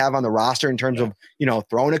what they have on the roster in terms of,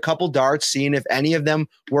 throwing a couple darts, seeing if any of them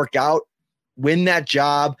work out, win that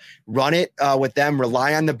job, run it with them,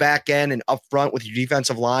 rely on the back end and up front with your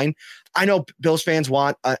defensive line. I know Bills fans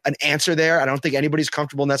want an answer there. I don't think anybody's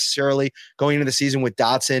comfortable necessarily going into the season with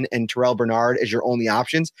Dotson and Terrell Bernard as your only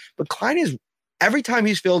options. But Klein is, every time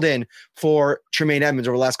he's filled in for Tremaine Edmonds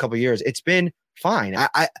over the last couple of years, it's been fine.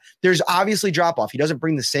 There's obviously drop off. He doesn't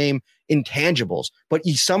bring the same intangibles, but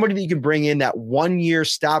he's somebody that you can bring in that 1 year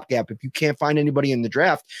stopgap if you can't find anybody in the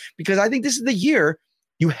draft, because I think this is the year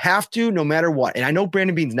you have to, no matter what. And I know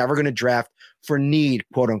Brandon Beane's never going to draft for need,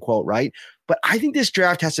 quote unquote, right? But I think this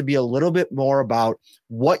draft has to be a little bit more about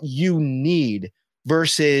what you need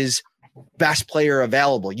versus best player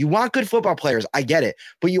available. You want good football players. I get it.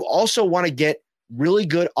 But you also want to get really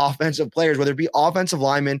good offensive players, whether it be offensive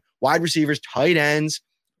linemen, wide receivers, tight ends,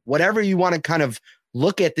 whatever you want to kind of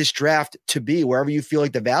look at this draft to be, wherever you feel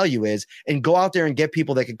like the value is, and go out there and get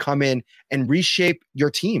people that can come in and reshape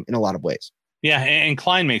your team in a lot of ways. Yeah, and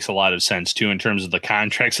Klein makes a lot of sense, too, in terms of the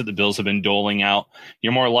contracts that the Bills have been doling out.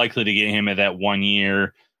 You're more likely to get him at that 1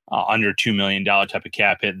 year, under $2 million type of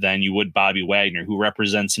cap hit than you would Bobby Wagner, who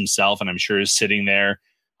represents himself and I'm sure is sitting there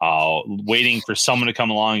waiting for someone to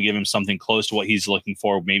come along and give him something close to what he's looking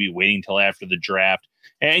for, maybe waiting till after the draft.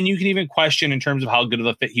 And you can even question in terms of how good of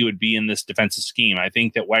a fit he would be in this defensive scheme. I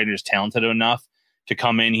think that Wagner's talented enough to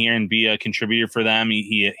come in here and be a contributor for them.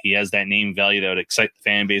 He has that name value that would excite the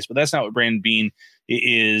fan base, but that's not what Brandon Beane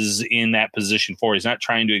is in that position for. He's not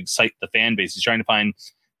trying to excite the fan base. He's trying to find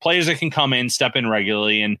players that can come in, step in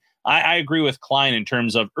regularly. And I agree with Klein in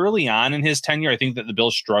terms of early on in his tenure. I think that the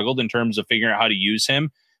Bills struggled in terms of figuring out how to use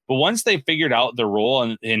him. But once they figured out the role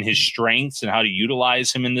and his strengths and how to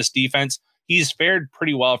utilize him in this defense, he's fared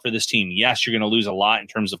pretty well for this team. Yes, you're going to lose a lot in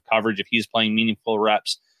terms of coverage if he's playing meaningful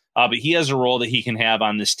reps. But he has a role that he can have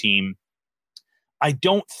on this team. I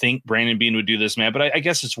don't think Brandon Beane would do this, man, but I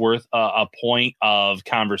guess it's worth a point of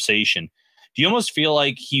conversation. Do you almost feel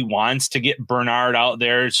like he wants to get Bernard out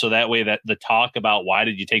there so that way that the talk about why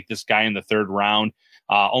did you take this guy in the third round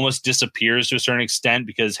almost disappears to a certain extent?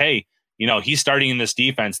 Because, hey, he's starting in this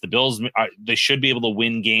defense. The Bills, they should be able to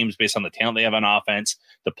win games based on the talent they have on offense,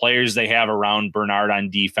 the players they have around Bernard on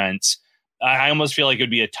defense. I almost feel like it would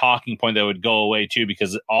be a talking point that would go away too,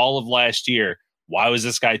 because all of last year, why was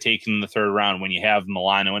this guy taken in the third round when you have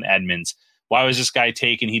Milano and Edmonds? Why was this guy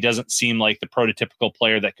taken? He doesn't seem like the prototypical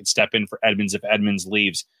player that could step in for Edmonds if Edmonds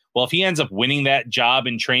leaves. Well, if he ends up winning that job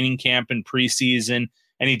in training camp and preseason,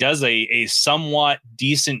 and he does a somewhat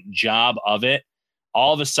decent job of it,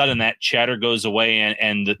 all of a sudden that chatter goes away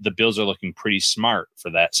and the Bills are looking pretty smart for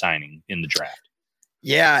that signing in the draft.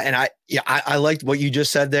 Yeah. And I liked what you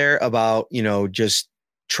just said there about, just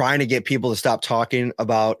trying to get people to stop talking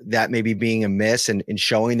about that maybe being a miss and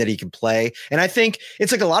showing that he can play. And I think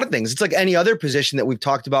it's like a lot of things. It's like any other position that we've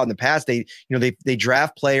talked about in the past. They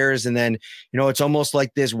draft players and then, it's almost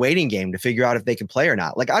like this waiting game to figure out if they can play or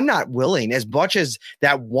not. Like, I'm not willing, as much as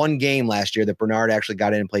that one game last year that Bernard actually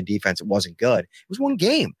got in and played defense, it wasn't good. It was one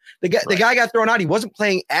game. The guy got thrown out. He wasn't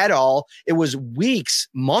playing at all. It was weeks,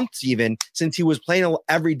 months even, since he was playing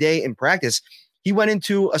every day in practice. He went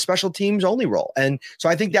into a special teams only role. And so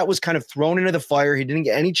I think that was kind of thrown into the fire. He didn't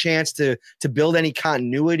get any chance to build any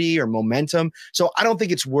continuity or momentum. So I don't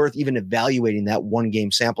think it's worth even evaluating that one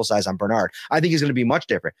game sample size on Bernard. I think he's going to be much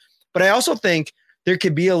different. But I also think there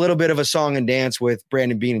could be a little bit of a song and dance with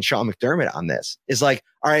Brandon Beane and Sean McDermott on this. It's like,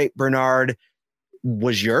 all right, Bernard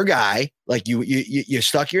was your guy. Like you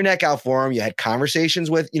stuck your neck out for him. You had conversations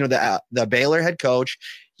with, the Baylor head coach.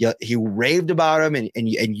 He raved about him and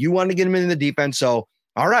you wanted to get him in the defense. So,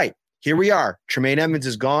 all right, here we are. Tremaine Edmonds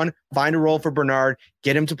is gone. Find a role for Bernard,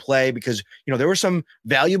 get him to play because, there were some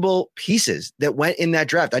valuable pieces that went in that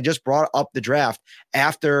draft. I just brought up the draft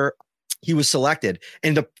after he was selected.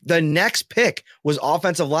 And the next pick was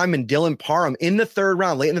offensive lineman Dylan Parham in the third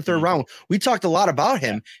round, late in the third round. We talked a lot about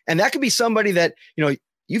him and that could be somebody that,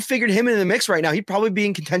 you figured him in the mix right now. He'd probably be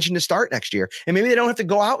in contention to start next year. And maybe they don't have to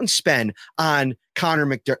go out and spend on Connor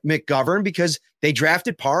McGovern because they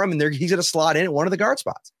drafted Parham and he's going to slot in at one of the guard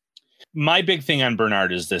spots. My big thing on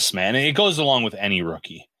Bernard is this, man. And it goes along with any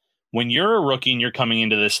rookie. When you're a rookie and you're coming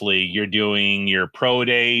into this league, you're doing your pro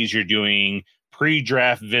days, you're doing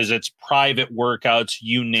pre-draft visits, private workouts,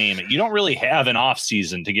 you name it. You don't really have an off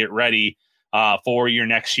season to get ready for your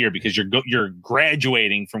next year because you're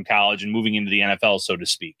graduating from college and moving into the NFL, so to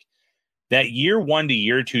speak. That year 1 to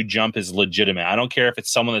year 2 jump is legitimate. I don't care if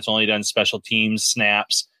it's someone that's only done special teams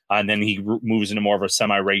snaps and then he moves into more of a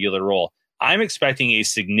semi-regular role. I'm expecting a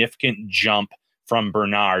significant jump from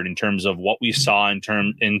Bernard in terms of what we saw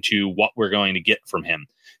into what we're going to get from him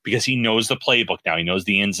because he knows the playbook now. He knows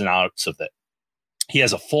the ins and outs of it. He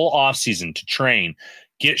has a full offseason to train,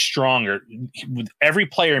 get stronger. Every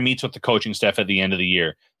player meets with the coaching staff at the end of the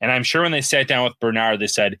year. And I'm sure when they sat down with Bernard, they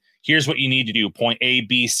said, here's what you need to do. Point A,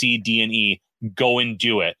 B, C, D, and E. Go and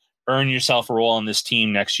do it. Earn yourself a role on this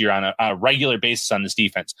team next year on a regular basis on this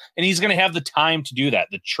defense. And he's going to have the time to do that,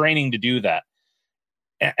 the training to do that.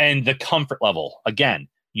 And the comfort level. Again,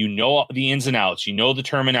 the ins and outs. The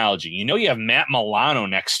terminology. You have Matt Milano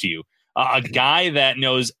next to you, a guy that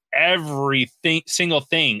knows single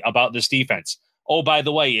thing about this defense. Oh, by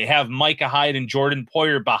the way, you have Micah Hyde and Jordan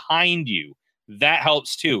Poyer behind you. That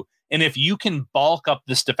helps too. And if you can bulk up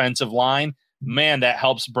this defensive line, man, that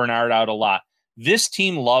helps Bernard out a lot. This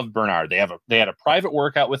team loved Bernard. They had a private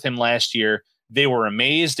workout with him last year. They were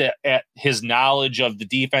amazed at his knowledge of the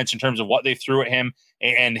defense in terms of what they threw at him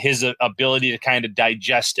and his ability to kind of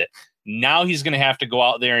digest it. Now he's going to have to go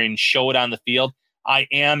out there and show it on the field. I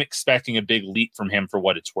am expecting a big leap from him for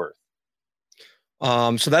what it's worth.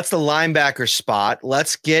 So that's the linebacker spot.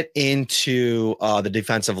 Let's get into the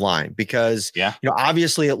defensive line because,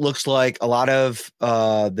 obviously it looks like a lot of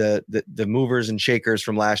the movers and shakers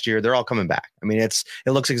from last year, they're all coming back. I mean, it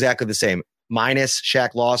looks exactly the same minus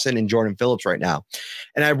Shaq Lawson and Jordan Phillips right now.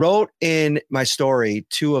 And I wrote in my story,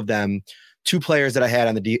 two players that I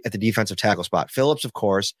had at the defensive tackle spot, Phillips, of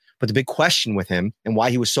course, but the big question with him and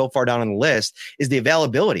why he was so far down on the list is the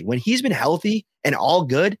availability. When he's been healthy and all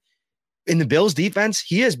good, in the Bills defense,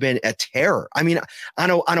 he has been a terror. I mean,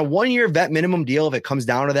 on a 1-year vet minimum deal, if it comes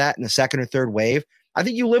down to that in the second or third wave, I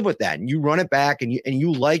think you live with that and you run it back and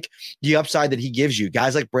you like the upside that he gives you.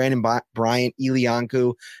 Guys like Brandon Bryant,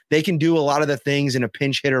 Ilianku, they can do a lot of the things in a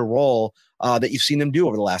pinch hitter role that you've seen them do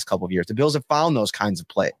over the last couple of years. The Bills have found those kinds of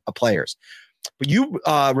players. But you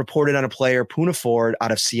reported on a player, Poona Ford,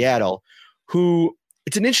 out of Seattle, who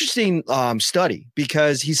it's an interesting study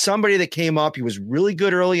because he's somebody that came up. He was really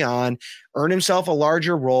good early on, earned himself a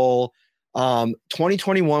larger role.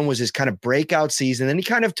 2021 was his kind of breakout season. Then he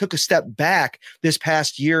kind of took a step back this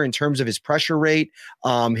past year in terms of his pressure rate,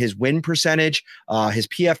 his win percentage, his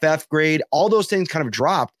PFF grade. All those things kind of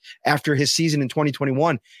dropped after his season in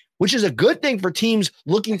 2021, which is a good thing for teams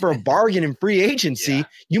looking for a bargain in free agency. Yeah.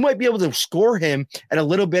 You might be able to score him at a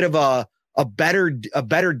little bit of a better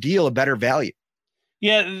deal, a better value.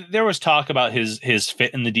 Yeah, there was talk about his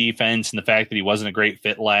fit in the defense and the fact that he wasn't a great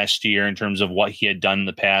fit last year in terms of what he had done in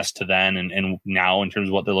the past to then and now in terms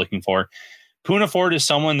of what they're looking for. Poona Ford is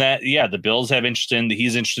someone that, the Bills have interest in.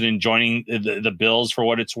 He's interested in joining the Bills for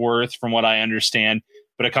what it's worth, from what I understand,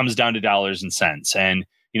 but it comes down to dollars and cents. And,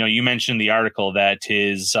 you mentioned the article that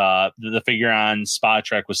his the figure on Spot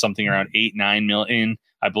Trek was something around 8-9 million,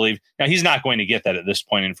 I believe. Now, he's not going to get that at this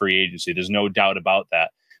point in free agency. There's no doubt about that.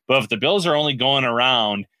 But if the Bills are only going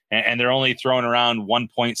around and they're only throwing around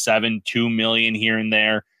 1.7, 2 million here and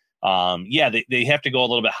there, they have to go a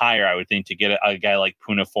little bit higher, I would think, to get a guy like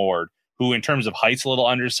Poona Ford, who in terms of height's a little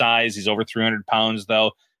undersized. He's over 300 pounds,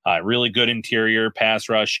 though. Really good interior pass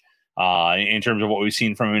rush in terms of what we've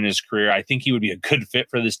seen from him in his career. I think he would be a good fit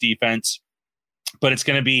for this defense. But it's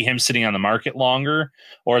going to be him sitting on the market longer,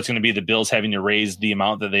 or it's going to be the Bills having to raise the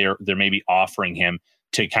amount that they're maybe offering him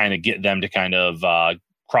to kind of get them to kind of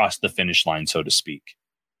cross the finish line, so to speak.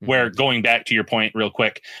 Mm-hmm. Where, going back to your point real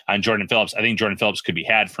quick on Jordan Phillips, I think Jordan Phillips could be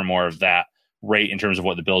had for more of that rate in terms of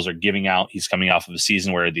what the Bills are giving out. He's coming off of a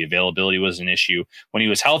season where the availability was an issue. When he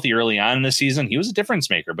was healthy early on in the season, he was a difference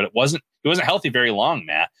maker, but he wasn't healthy very long,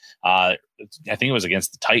 Matt. I think it was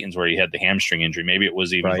against the Titans where he had the hamstring injury. Maybe it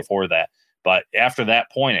was even before that. But after that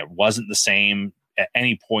point, it wasn't the same at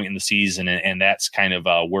any point in the season, and that's kind of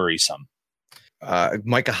worrisome.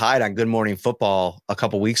 Micah Hyde on Good Morning Football a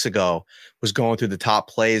couple weeks ago was going through the top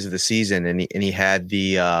plays of the season, and he had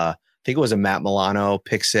the I think it was a Matt Milano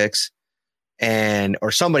pick six, or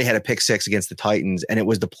somebody had a pick six against the Titans, and it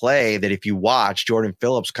was the play that if you watch Jordan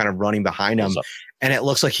Phillips kind of running behind him, and it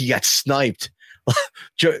looks like he got sniped.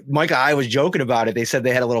 Micah Hyde was joking about it. They said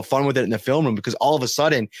they had a little fun with it in the film room because all of a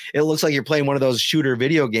sudden it looks like you're playing one of those shooter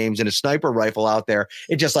video games and a sniper rifle out there.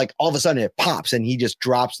 It just like all of a sudden it pops and he just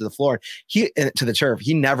drops to the floor. To the turf.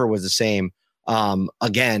 He never was the same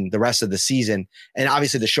again the rest of the season. And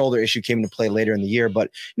obviously the shoulder issue came into play later in the year. But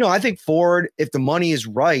I think Ford, if the money is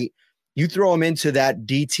right, you throw him into that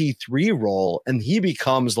DT3 role and he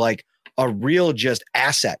becomes like a real just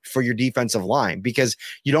asset for your defensive line because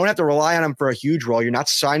you don't have to rely on him for a huge role. You're not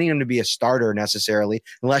signing him to be a starter necessarily,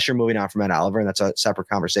 unless you're moving on from Ed Oliver, and that's a separate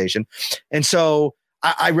conversation. And so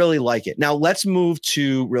I really like it. Now let's move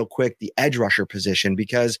to real quick the edge rusher position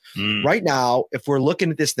because right now, if we're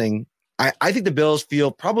looking at this thing, I think the Bills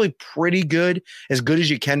feel probably pretty good as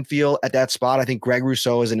you can feel at that spot. I think Greg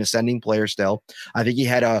Rousseau is an ascending player still. I think he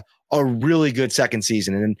had a really good second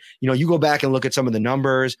season. And, you go back and look at some of the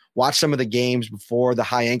numbers, watch some of the games before the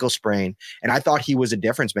high ankle sprain. And I thought he was a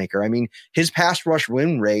difference maker. I mean, his pass rush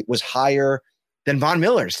win rate was higher than Von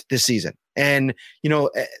Miller's this season. And,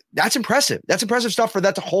 that's impressive. That's impressive stuff for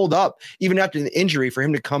that to hold up even after the injury, for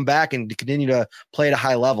him to come back and to continue to play at a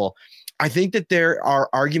high level. I think that there are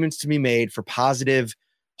arguments to be made for positive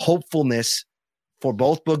hopefulness for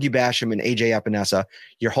both Boogie Basham and AJ Epinesa.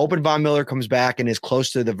 You're hoping Von Miller comes back and is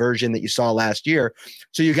close to the version that you saw last year.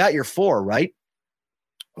 So you got your four, right?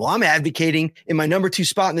 Well, I'm advocating in my number 2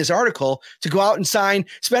 spot in this article to go out and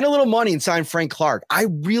spend a little money and sign Frank Clark. I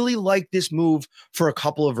really like this move for a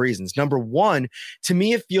couple of reasons. Number one, to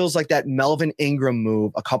me, it feels like that Melvin Ingram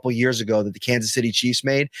move a couple years ago that the Kansas City Chiefs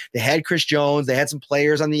made. They had Chris Jones. They had some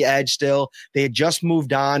players on the edge still. They had just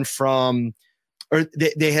moved on from,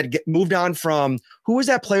 they had moved on from, who was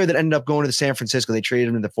that player that ended up going to the San Francisco? They traded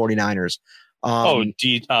him to the 49ers.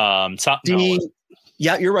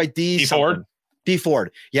 Yeah, you're right. D Ford. D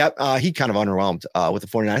Ford. Yep. He kind of underwhelmed with the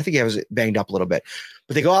 49. I think he was banged up a little bit,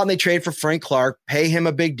 but they go out and they trade for Frank Clark, pay him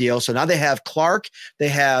a big deal. So now they have Clark, they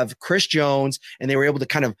have Chris Jones, and they were able to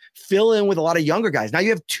kind of fill in with a lot of younger guys. Now you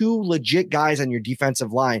have 2 legit guys on your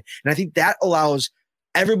defensive line. And I think that allows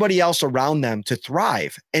everybody else around them to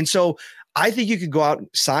thrive. And so I think you could go out and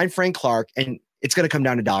sign Frank Clark, and it's going to come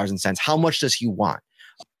down to dollars and cents. How much does he want?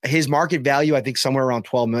 His market value, I think somewhere around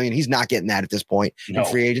 $12 million. He's not getting that at this point in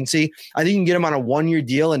free agency. I think you can get him on a 1-year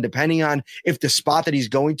deal. And depending on if the spot that he's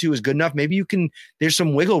going to is good enough, maybe there's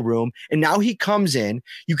some wiggle room. And now he comes in,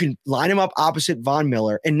 you can line him up opposite Von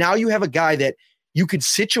Miller. And now you have a guy that you could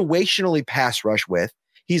situationally pass rush with.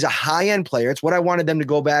 He's a high-end player. It's what I wanted them to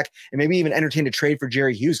go back and maybe even entertain a trade for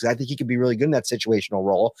Jerry Hughes, because I think he could be really good in that situational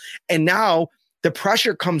role. And now the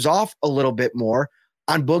pressure comes off a little bit more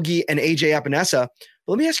on Boogie and AJ Epinesa.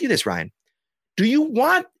 But let me ask you this, Ryan.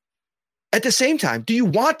 At the same time, do you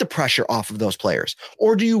want the pressure off of those players?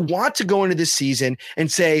 Or do you want to go into this season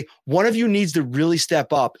and say one of you needs to really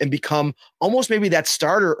step up and become almost maybe that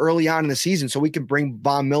starter early on in the season so we can bring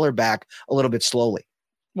Von Miller back a little bit slowly?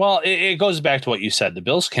 Well, it goes back to what you said. The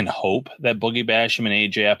Bills can hope that Boogie Basham and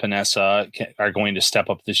AJ Epinesa are going to step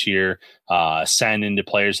up this year, send into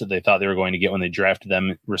players that they thought they were going to get when they drafted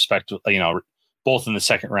them, both in the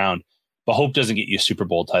second round. But hope doesn't get you Super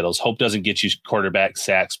Bowl titles. Hope doesn't get you quarterback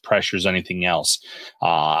sacks, pressures, anything else.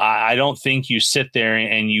 I don't think you sit there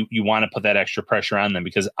and you want to put that extra pressure on them,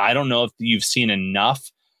 because I don't know if you've seen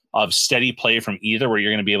enough of steady play from either where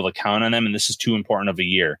you're going to be able to count on them. And this is too important of a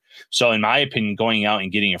year. So in my opinion, going out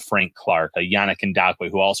and getting a Frank Clark, a Yannick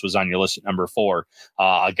Ngakoue, who also was on your list at number 4,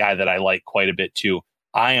 a guy that I like quite a bit too.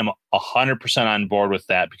 I am 100% on board with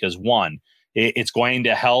that because, one, It's going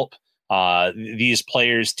to help these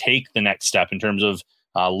players take the next step in terms of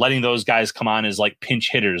letting those guys come on as like pinch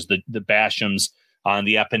hitters, the Bashams on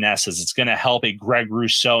the Epinesas. It's going to help a Greg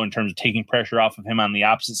Rousseau in terms of taking pressure off of him on the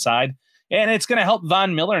opposite side. And it's going to help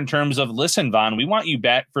Von Miller in terms of, listen, Von, we want you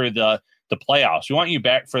back for the playoffs. We want you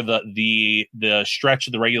back for the stretch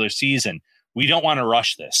of the regular season. We don't want to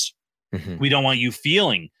rush this. Mm-hmm. We don't want you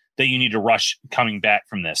feeling that you need to rush coming back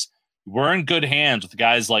from this. We're in good hands with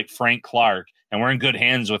guys like Frank Clark, and we're in good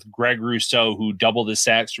hands with Greg Rousseau, who doubled his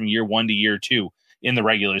sacks from year 1 to year 2 in the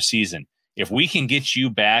regular season. If we can get you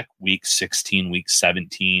back week 16, week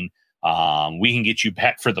 17, we can get you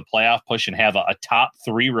back for the playoff push and have a top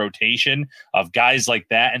 3 rotation of guys like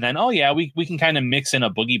that. And then, we can kind of mix in a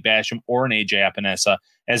Boogie Basham or an AJ Epinesa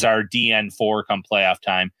as our DN4 come playoff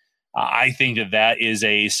time. I think that is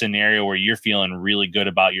a scenario where you're feeling really good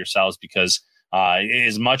about yourselves, because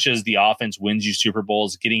as much as the offense wins you Super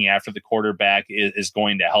Bowls, getting after the quarterback is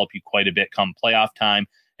going to help you quite a bit come playoff time,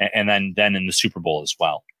 and then in the Super Bowl as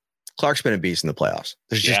well. Clark's been a beast in the playoffs.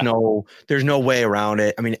 There's just there's no way around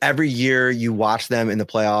it. I mean, every year you watch them in the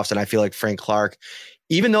playoffs, and I feel like Frank Clark,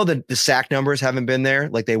 even though the sack numbers haven't been there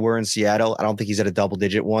like they were in Seattle, I don't think he's at a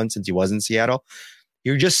double-digit one since he was in Seattle.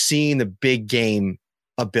 You're just seeing the big game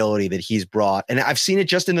ability that he's brought. And I've seen it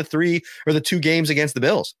just in the 3 or the 2 games against the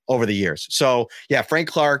Bills over the years. So yeah, Frank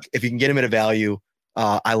Clark, if you can get him at a value,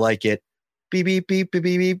 I like it. Beep, beep, beep, beep,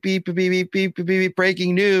 beep, beep, beep, beep, beep, beep, beep,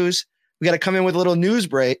 breaking news. We got to come in with a little news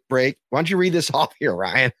break. Why don't you read this off here,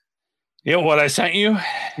 Ryan? Yeah, what I sent you?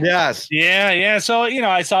 Yes. Yeah. So,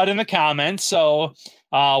 I saw it in the comments. So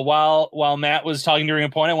while Matt was talking during a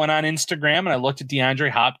point, I went on Instagram and I looked at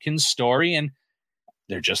DeAndre Hopkins' story, and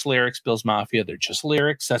they're just lyrics, Bills Mafia. They're just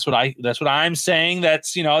lyrics. That's what I'm saying.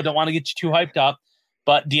 That's, I don't want to get you too hyped up,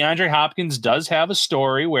 but DeAndre Hopkins does have a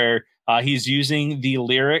story where he's using the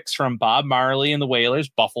lyrics from Bob Marley and the Wailers,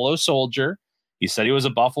 Buffalo Soldier. He said he was a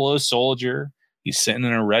Buffalo Soldier. He's sitting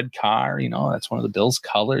in a red car. That's one of the Bills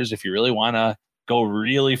colors, if you really want to go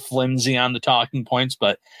really flimsy on the talking points.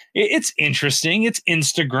 But it's interesting. It's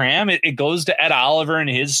Instagram. It goes to Ed Oliver and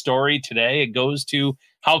his story today. It goes to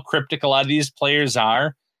how cryptic a lot of these players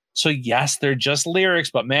are. So yes, they're just lyrics,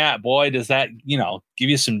 but Matt, boy, does that, give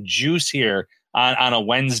you some juice here on a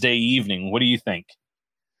Wednesday evening. What do you think?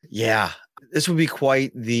 Yeah, this would be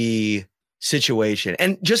quite the situation.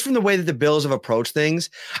 And just from the way that the Bills have approached things,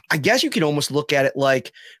 I guess you can almost look at it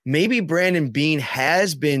like maybe Brandon Beane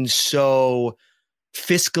has been so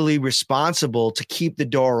fiscally responsible to keep the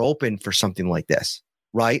door open for something like this,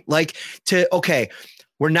 right? Like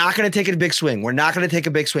we're not going to take a big swing. We're not going to take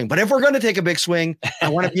a big swing. But if we're going to take a big swing, I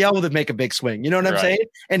want to be able to make a big swing. You know what I'm saying?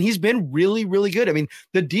 And he's been really, really good. I mean,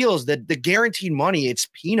 the deals, the guaranteed money, it's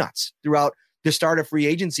peanuts throughout the start of free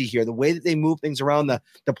agency here. The way that they move things around, the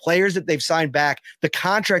players that they've signed back, the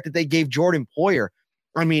contract that they gave Jordan Poyer.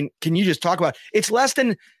 I mean, can you just talk about it's less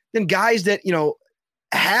than guys that,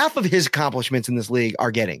 half of his accomplishments in this league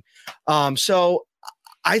are getting. So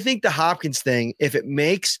I think the Hopkins thing, if it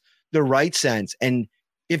makes the right sense, and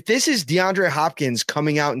if this is DeAndre Hopkins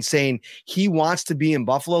coming out and saying he wants to be in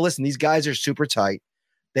Buffalo, listen, these guys are super tight.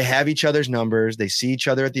 They have each other's numbers. They see each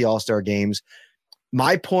other at the All-Star games.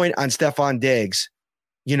 My point on Stephon Diggs,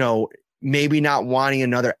 maybe not wanting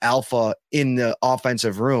another alpha in the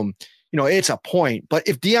offensive room, it's a point. But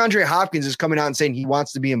if DeAndre Hopkins is coming out and saying he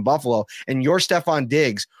wants to be in Buffalo, and you're Stephon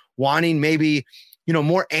Diggs wanting maybe,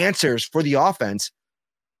 more answers for the offense,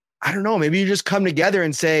 I don't know. Maybe you just come together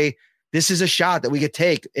and say, this is a shot that we could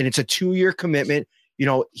take. And it's a 2-year commitment.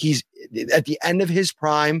 He's at the end of his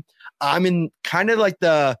prime. I'm in kind of like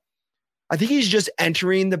I think he's just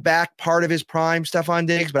entering the back part of his prime, Stephon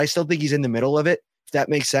Diggs, but I still think he's in the middle of it, if that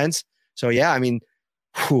makes sense. So, yeah, I mean,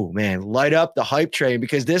 man, light up the hype train,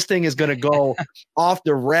 because this thing is going to go off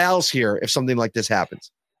the rails here if something like this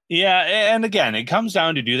happens. Yeah, and again, it comes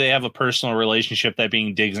down to, do they have a personal relationship, that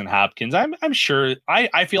being Diggs and Hopkins? I'm sure.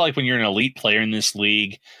 I feel like when you're an elite player in this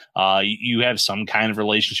league, you have some kind of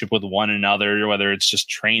relationship with one another, whether it's just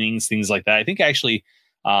trainings, things like that. I think actually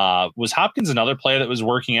was Hopkins another player that was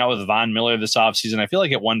working out with Von Miller this offseason? I feel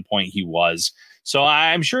like at one point he was. So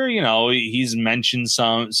I'm sure, he's mentioned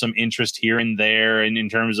some interest here and there, and in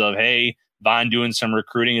terms of, hey, Von doing some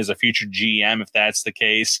recruiting as a future GM, if that's the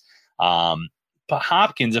case. But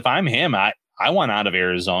Hopkins, if I'm him, I want out of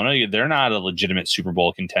Arizona. They're not a legitimate Super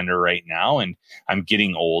Bowl contender right now, and I'm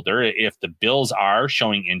getting older. If the Bills are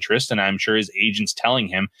showing interest, and I'm sure his agent's telling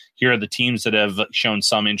him, here are the teams that have shown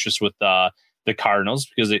some interest with the Cardinals,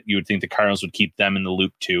 because you would think the Cardinals would keep them in the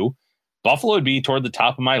loop too. Buffalo would be toward the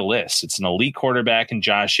top of my list. It's an elite quarterback in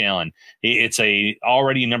Josh Allen. It's a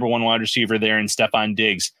already number 1 wide receiver there in Stephon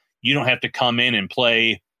Diggs. you don't have to come in and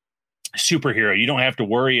play superhero. You don't have to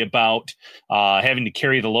worry about having to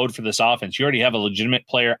carry the load for this offense. You already have a legitimate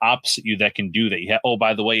player opposite you that can do that. You have, oh,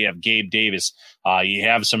 by the way, you have Gabe Davis. You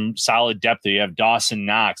have some solid depth there. You have Dawson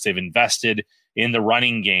Knox. They've invested in the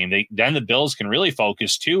running game. Then the Bills can really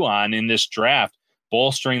focus too on in this draft,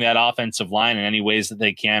 bolstering that offensive line in any ways that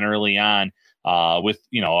they can early on with,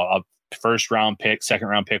 a first round pick, second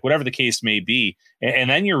round pick, whatever the case may be. And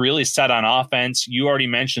then you're really set on offense. You already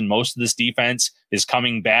mentioned most of this defense is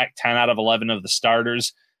coming back, 10 out of 11 of the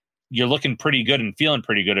starters. You're looking pretty good and feeling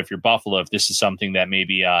pretty good if you're Buffalo, if this is something that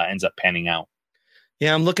maybe ends up panning out.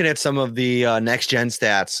 Yeah, I'm looking at some of the next gen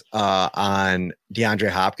stats on DeAndre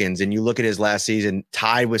Hopkins, and you look at his last season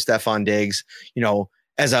tied with Stephon Diggs,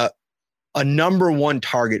 as a number one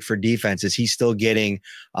target for defenses. He's still getting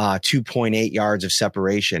 2.8 yards of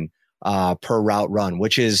separation per route run,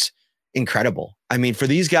 which is incredible. I mean, for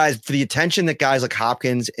these guys, for the attention that guys like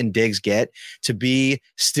Hopkins and Diggs get, to be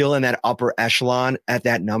still in that upper echelon at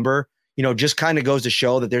that number, just kind of goes to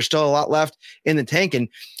show that there's still a lot left in the tank. And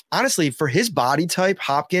honestly, for his body type,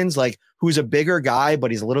 Hopkins, who's a bigger guy,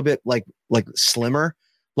 but he's a little bit like slimmer.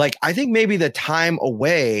 I think maybe the time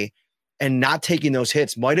away and not taking those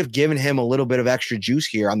hits might have given him a little bit of extra juice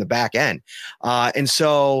here on the back end. And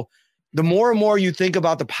so the more and more you think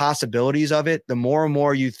about the possibilities of it, the more and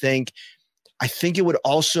more you think, I think it would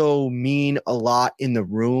also mean a lot in the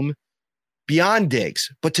room beyond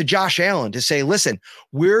Diggs, but to Josh Allen to say, listen,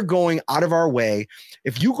 we're going out of our way.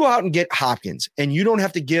 If you go out and get Hopkins and you don't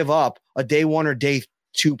have to give up a day 1 or day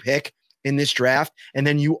 2 pick in this draft, and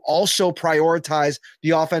then you also prioritize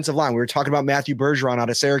the offensive line. We were talking about Matthew Bergeron out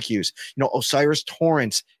of Syracuse. Osiris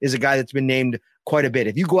Torrance is a guy that's been named quite a bit.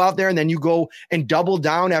 If you go out there and then you go and double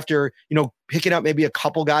down after, picking up maybe a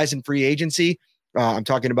couple guys in free agency, I'm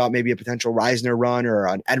talking about maybe a potential Reisner run or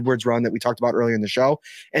an Edwards run that we talked about earlier in the show.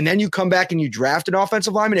 And then you come back and you draft an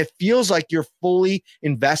offensive lineman. It feels like you're fully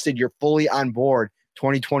invested. You're fully on board.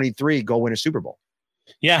 2023, go win a Super Bowl.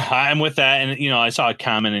 Yeah, I'm with that. And, I saw a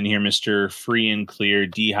comment in here, Mr. Free and Clear,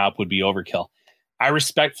 D-Hop would be overkill. I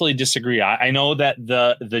respectfully disagree. I know that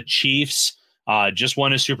the Chiefs just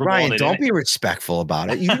won a Super Bowl. Ryan, don't be respectful about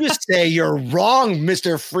it. You just say you're wrong,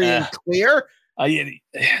 Mr. Free and Clear.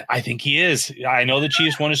 I think he is. I know the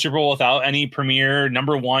Chiefs won a Super Bowl without any premier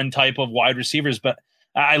number one type of wide receivers, but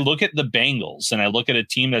I look at the Bengals and I look at a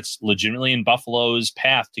team that's legitimately in Buffalo's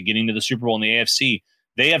path to getting to the Super Bowl in the AFC.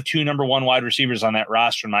 They have 2 number 1 wide receivers on that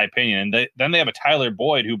roster, in my opinion. And then they have a Tyler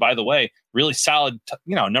Boyd, who, by the way, really solid,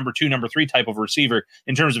 number 2, number 3 type of receiver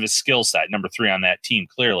in terms of his skill set, number 3 on that team,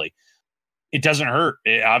 clearly. It doesn't hurt.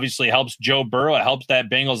 It obviously helps Joe Burrow. It helps that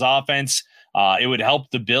Bengals offense. It would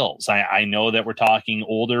help the Bills. I know that we're talking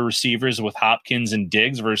older receivers with Hopkins and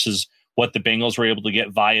Diggs versus what the Bengals were able to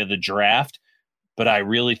get via the draft. But I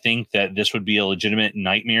really think that this would be a legitimate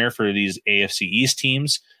nightmare for these AFC East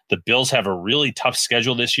teams. The Bills have a really tough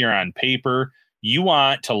schedule this year on paper. You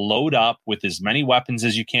want to load up with as many weapons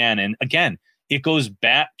as you can. And again, it goes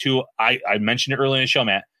back to, I mentioned it earlier in the show,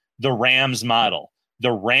 Matt, the Rams model.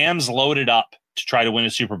 The Rams loaded up to try to win a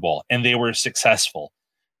Super Bowl, and they were successful.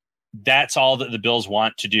 That's all that the Bills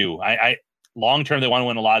want to do. Long term, they want to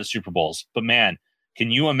win a lot of Super Bowls. But man,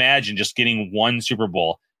 can you imagine just getting one Super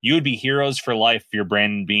Bowl? You would be heroes for life if you're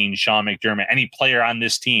Brandon Beane, Sean McDermott, any player on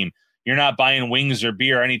this team. You're not buying wings or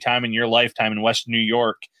beer anytime in your lifetime in Western New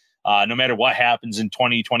York, no matter what happens in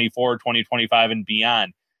 2024, 2025, and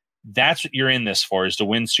beyond. That's what you're in this for, is to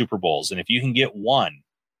win Super Bowls. And if you can get one,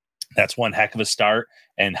 that's one heck of a start.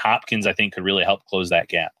 And Hopkins, I think, could really help close that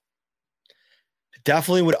gap.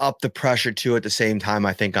 Definitely would up the pressure too at the same time,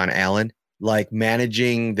 I think, on Allen. Like,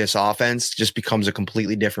 managing this offense just becomes a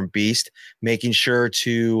completely different beast, making sure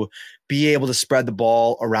to be able to spread the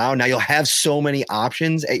ball around. Now, you'll have so many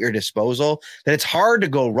options at your disposal that it's hard to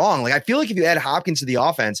go wrong. Like, I feel like if you add Hopkins to the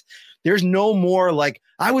offense, there's no more like,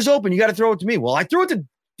 I was open, you got to throw it to me. Well, I threw it to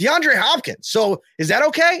DeAndre Hopkins. So is that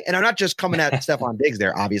okay? And I'm not just coming at Stephon Diggs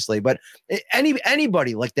there, obviously, but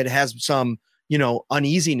anybody like that has some,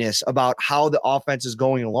 uneasiness about how the offense is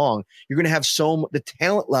going along, you're going to have the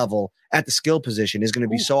talent level at the skill position is going to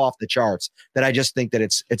be so off the charts that I just think that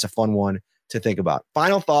it's a fun one to think about.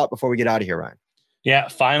 Final thought before we get out of here, Ryan. Yeah,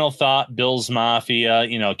 final thought, Bills Mafia,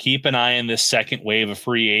 keep an eye on this second wave of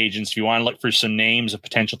free agents. If you want to look for some names of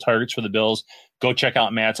potential targets for the Bills, go check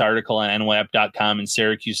out Matt's article on NWAP.com and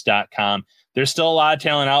Syracuse.com. There's still a lot of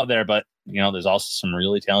talent out there, but there's also some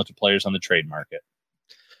really talented players on the trade market.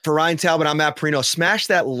 For Ryan Talbot, I'm Matt Perino. Smash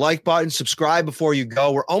that like button, subscribe before you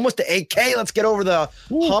go. We're almost to 8K. Let's get over the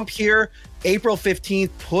hump here. April 15th,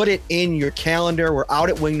 put it in your calendar. We're out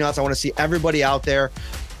at Wingnuts. I want to see everybody out there.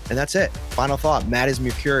 And that's it. Final thought. Matt is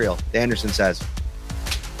mercurial. Anderson says,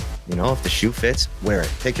 if the shoe fits, wear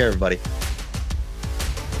it. Take care, everybody.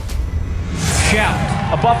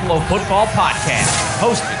 Shout, a Buffalo football podcast,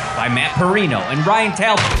 hosted by Matt Perino and Ryan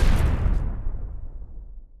Talbot.